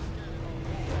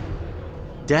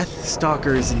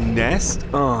 Deathstalker's nest?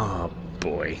 Oh,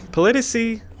 boy.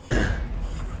 Politici.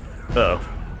 Uh-oh.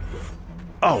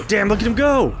 Oh, damn, look at him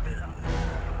go!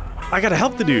 I gotta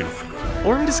help the dude.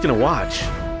 Or I'm just gonna watch.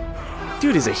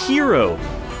 Dude is a hero.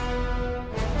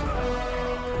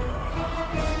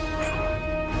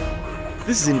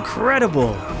 This is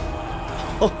incredible.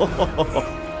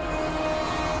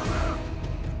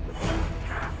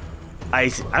 I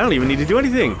don't even need to do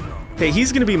anything. Hey,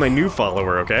 he's gonna be my new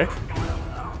follower, okay?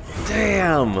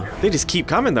 Damn. They just keep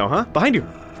coming though, huh? Behind you.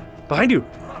 Behind you.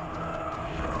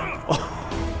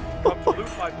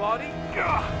 My body?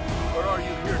 Or are you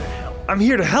here to help? I'm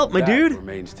here to help, my dude.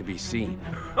 Remains to be seen.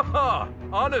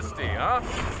 Honesty, huh?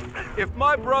 If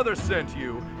my brother sent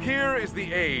you, here is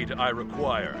the aid I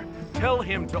require. Tell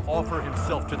him to offer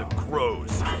himself to the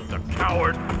crows, the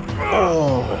coward.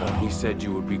 Oh. He said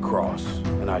you would be cross,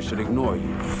 and I should ignore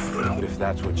you, if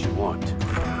that's what you want.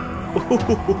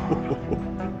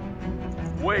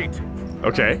 Wait.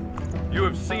 Okay. You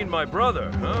have seen my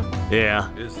brother, huh?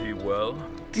 Yeah. Is he well?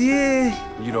 Yeah.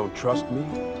 You don't trust me?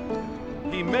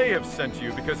 He may have sent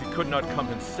you because he could not come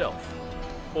himself.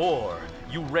 Or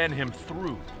you ran him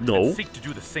through and seek to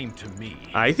do the same to me.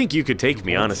 I think you could take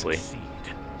me, honestly.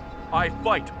 I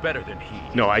fight better than he.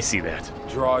 No, I see that.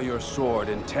 Draw your sword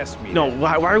and test me. No,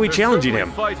 why are we challenging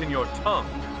him? Fight in your tongue,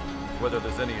 whether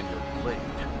there's any in your blade.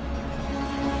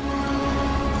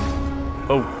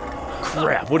 Oh,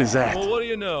 crap, what is that? Well, what do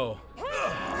you know?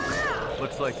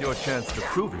 Looks like your chance to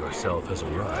prove yourself has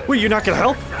arrived. Wait, you're not gonna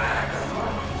help?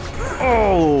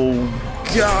 Oh,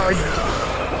 God.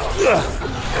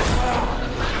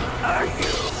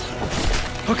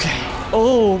 Okay.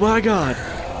 Oh, my God.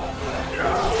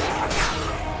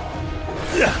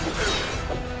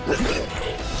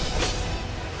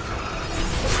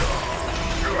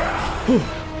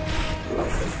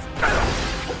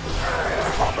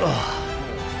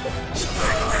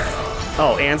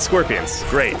 Oh, and scorpions.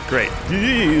 Great, great.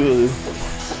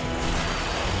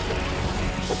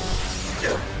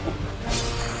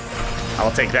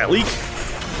 I'll take that leak.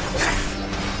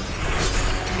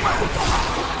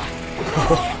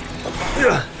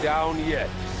 Down yet.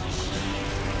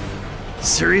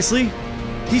 Seriously?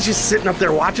 He's just sitting up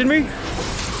there watching me?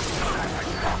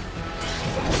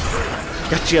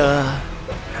 Gotcha.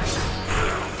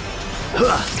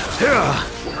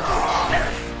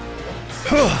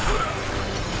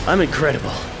 I'm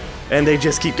incredible. And they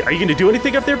just keep... Are you gonna do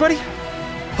anything up there, buddy?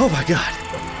 Oh my God.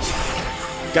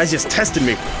 Guy's just testing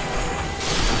me.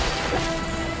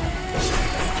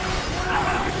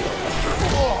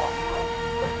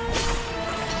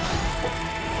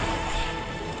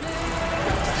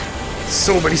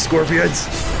 So many scorpions.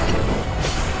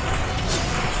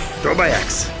 Throw my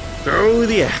axe. Throw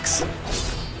the axe.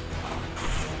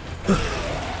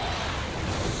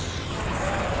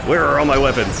 Where are all my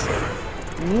weapons?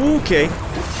 Okay.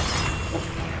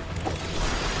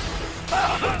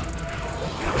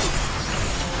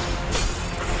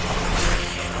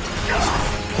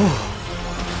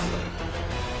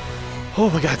 Oh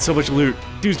my God, so much loot.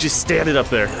 Dude's just standing up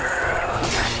there.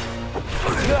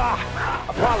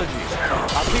 Apologies.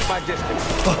 I'll keep my distance.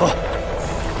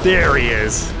 Oh, there he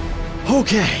is.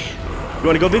 Okay. You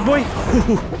want to go, big boy?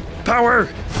 Power!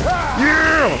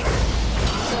 Yeah!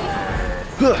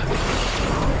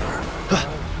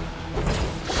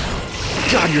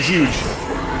 God, you're huge.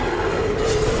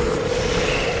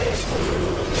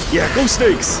 Yeah, go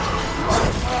snakes.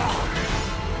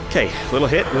 Okay, little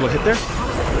hit there.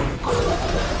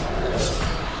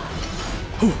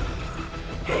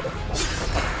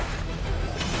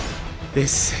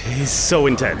 This is so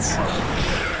intense.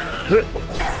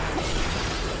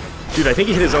 Dude, I think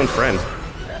he hit his own friend.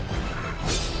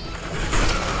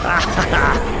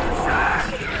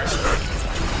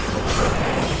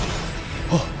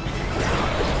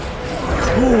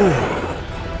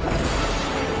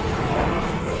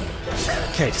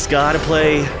 Okay, just gotta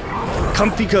play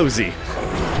comfy cozy.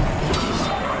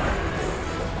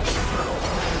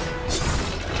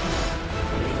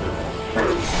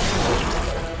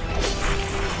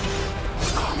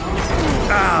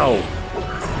 Ow!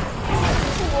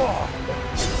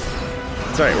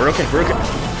 It's alright, we're okay, we're okay.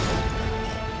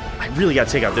 I really gotta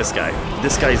take out this guy.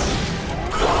 This guy's...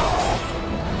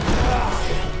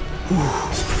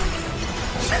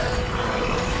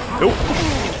 Nope.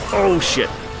 Oh, shit.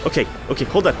 Okay,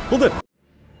 hold on.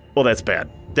 Oh, that's bad.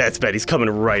 That's bad, he's coming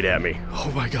right at me. Oh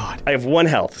my God. I have 1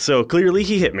 health, so clearly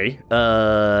he hit me.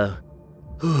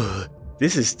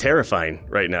 This is terrifying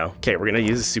right now. Okay, we're gonna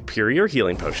use a superior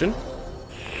healing potion.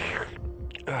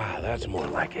 That's more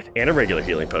like it. And a regular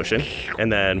healing potion.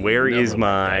 And then where is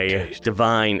my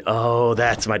divine... Oh,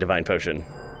 that's my divine potion.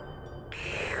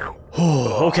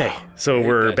 Oh, okay. So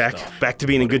we're back to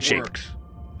being in good shape.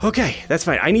 Okay, that's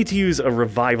fine. I need to use a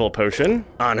revival potion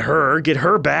on her, get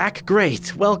her back.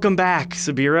 Great, welcome back,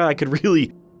 Sabira. I could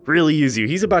really use you.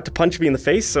 He's about to punch me in the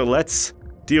face, so let's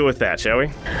deal with that, shall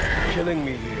we? Killing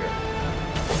me here.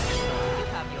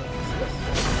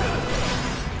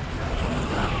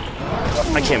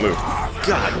 I can't move.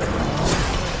 God.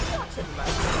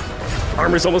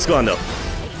 Armor's almost gone, though.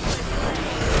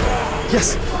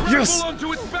 Yes! Yes!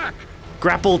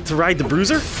 Grapple to ride the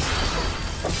bruiser?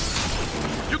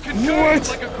 You can dive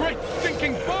like a great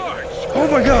stinking barge! Oh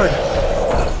my god!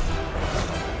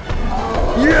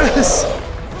 Yes!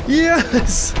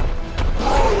 Yes!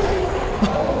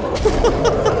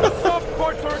 The soft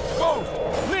parts are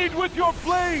exposed! Lead with your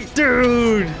blade!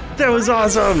 Dude! That was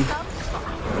awesome!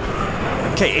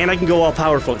 Okay, and I can go all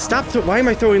powerful. Stop, why am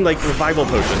I throwing, like, revival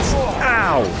potions?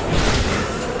 Ow!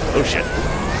 Oh shit.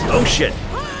 Oh shit.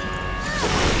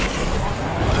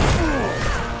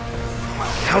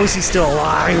 How is he still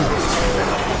alive?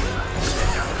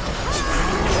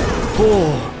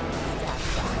 Oh.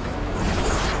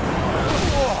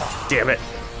 Damn it.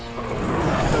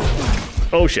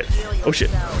 Oh shit. Oh shit.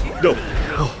 No.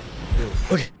 Oh.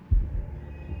 Okay.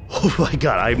 Oh my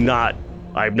god, I'm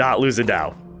not losing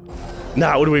now.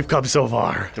 Not when we've come so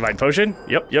far. Divine potion?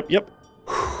 Yep.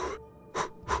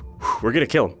 We're gonna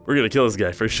kill him. We're gonna kill this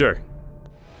guy for sure.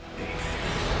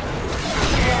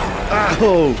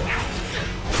 Oh!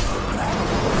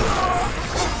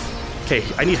 Okay,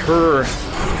 I need her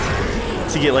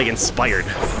to get, like, inspired.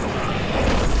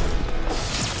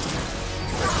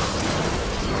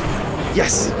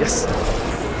 Yes!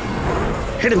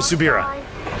 Hit him, Subira!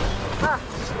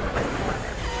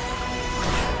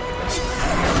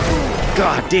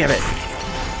 God damn it!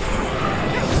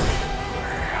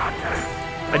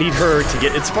 I need her to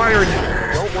get inspired.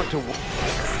 Don't want to.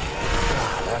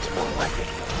 That's more like it.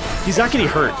 He's not getting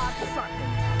hurt.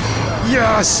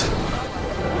 Yes!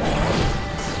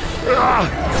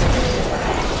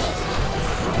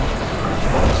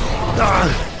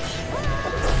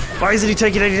 Why isn't he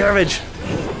taking any damage?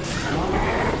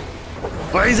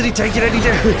 Why isn't he taking any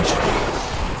damage?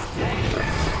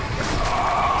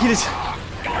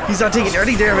 He's not taking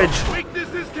any damage.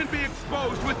 Weaknesses can be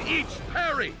exposed with each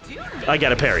parry. I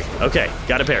got a parry. Okay,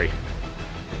 got a parry.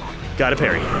 Got a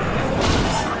parry.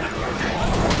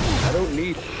 I don't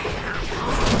need.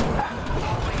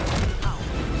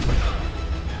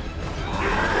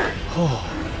 Oh.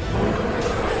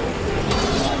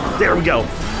 There we go.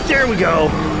 There we go.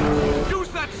 Use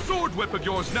that sword whip of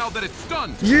yours now that it's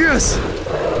stunned. Yes.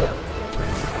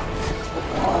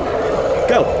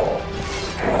 Go.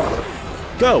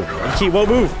 Go. He won't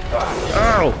move.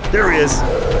 Oh, there he is.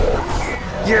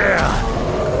 Yeah.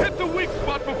 Hit the weak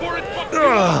spot before it fucks you.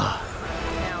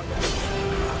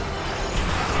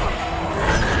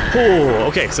 Oh,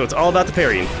 okay, so it's all about the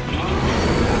parrying.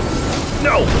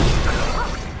 No.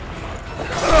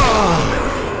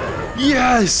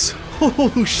 Yes.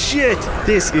 Oh shit.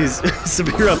 This is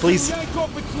Sabira, please. Yank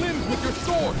off its limbs with your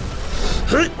sword.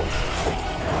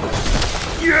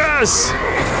 Yes.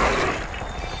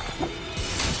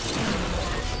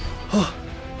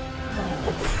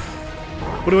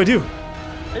 What do I do?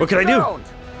 What can I do?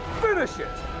 Finish it.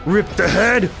 Rip the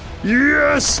head.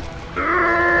 Yes.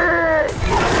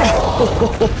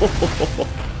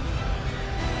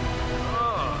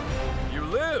 You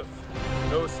live.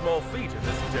 No small feat in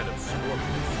this den of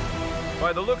scorpions.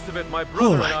 By the looks of it, my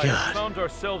brother and I have found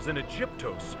ourselves in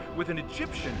Egyptos with an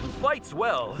Egyptian who fights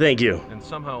well. Thank you. And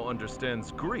somehow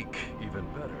understands Greek even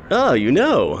better. Oh, you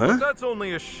know, huh? But that's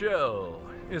only a shell,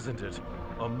 isn't it?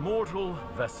 A mortal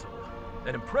vessel.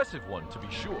 An impressive one, to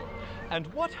be sure. And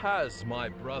what has my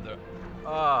brother?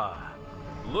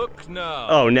 Look now.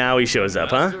 Oh, now he shows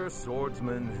up, huh? Master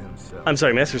Swordsman himself. I'm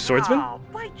sorry, Master Swordsman? Oh,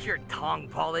 bite your tongue,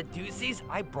 Paula Deuces.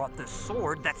 I brought the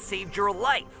sword that saved your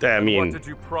life. I mean... What did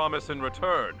you promise in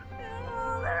return?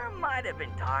 There might have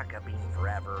been talk of being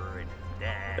forever and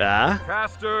dead.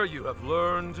 Caster, you have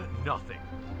learned nothing.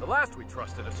 The last we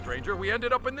trusted a stranger, we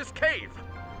ended up in this cave.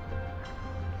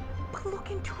 But look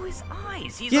into his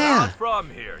eyes. He's not from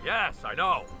here. Yes, I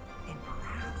know. And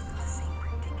perhaps in the same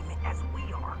predicament as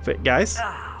we are. But guys?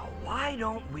 Why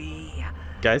don't we...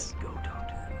 Guys? Go talk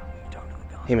to them. Talk to the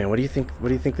gods. Hey man, what do you think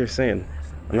they're saying?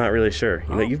 I'm not really sure.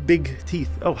 You know, you've big teeth.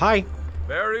 Oh, hi.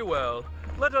 Very well.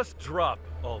 Let us drop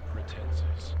all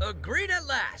pretenses. Agreed at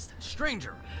last.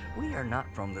 Stranger, we are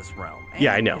not from this realm.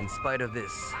 Yeah, I know. In spite of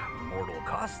this mortal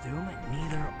costume,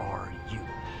 neither are you.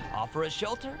 Offer us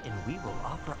shelter, and we will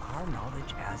offer our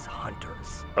knowledge as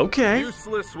hunters. Okay.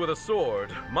 Useless with a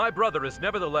sword, my brother is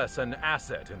nevertheless an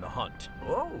asset in the hunt.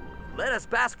 Oh, let us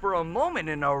bask for a moment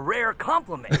in a rare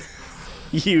compliment.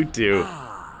 You do.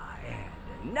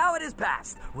 Now it is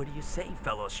past. What do you say,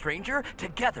 fellow stranger?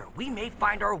 Together we may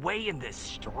find our way in this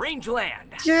strange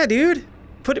land. Yeah, dude.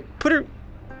 Put her.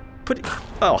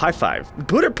 Oh, high five.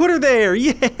 Put her there.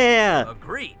 Yeah.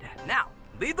 Agreed. Now,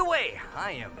 lead the way.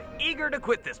 I am eager to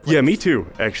quit this place. Yeah, me too,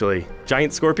 actually.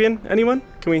 Giant scorpion, anyone?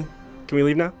 Can we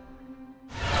leave now?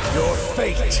 Your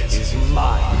fate is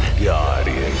mine,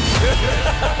 Guardian.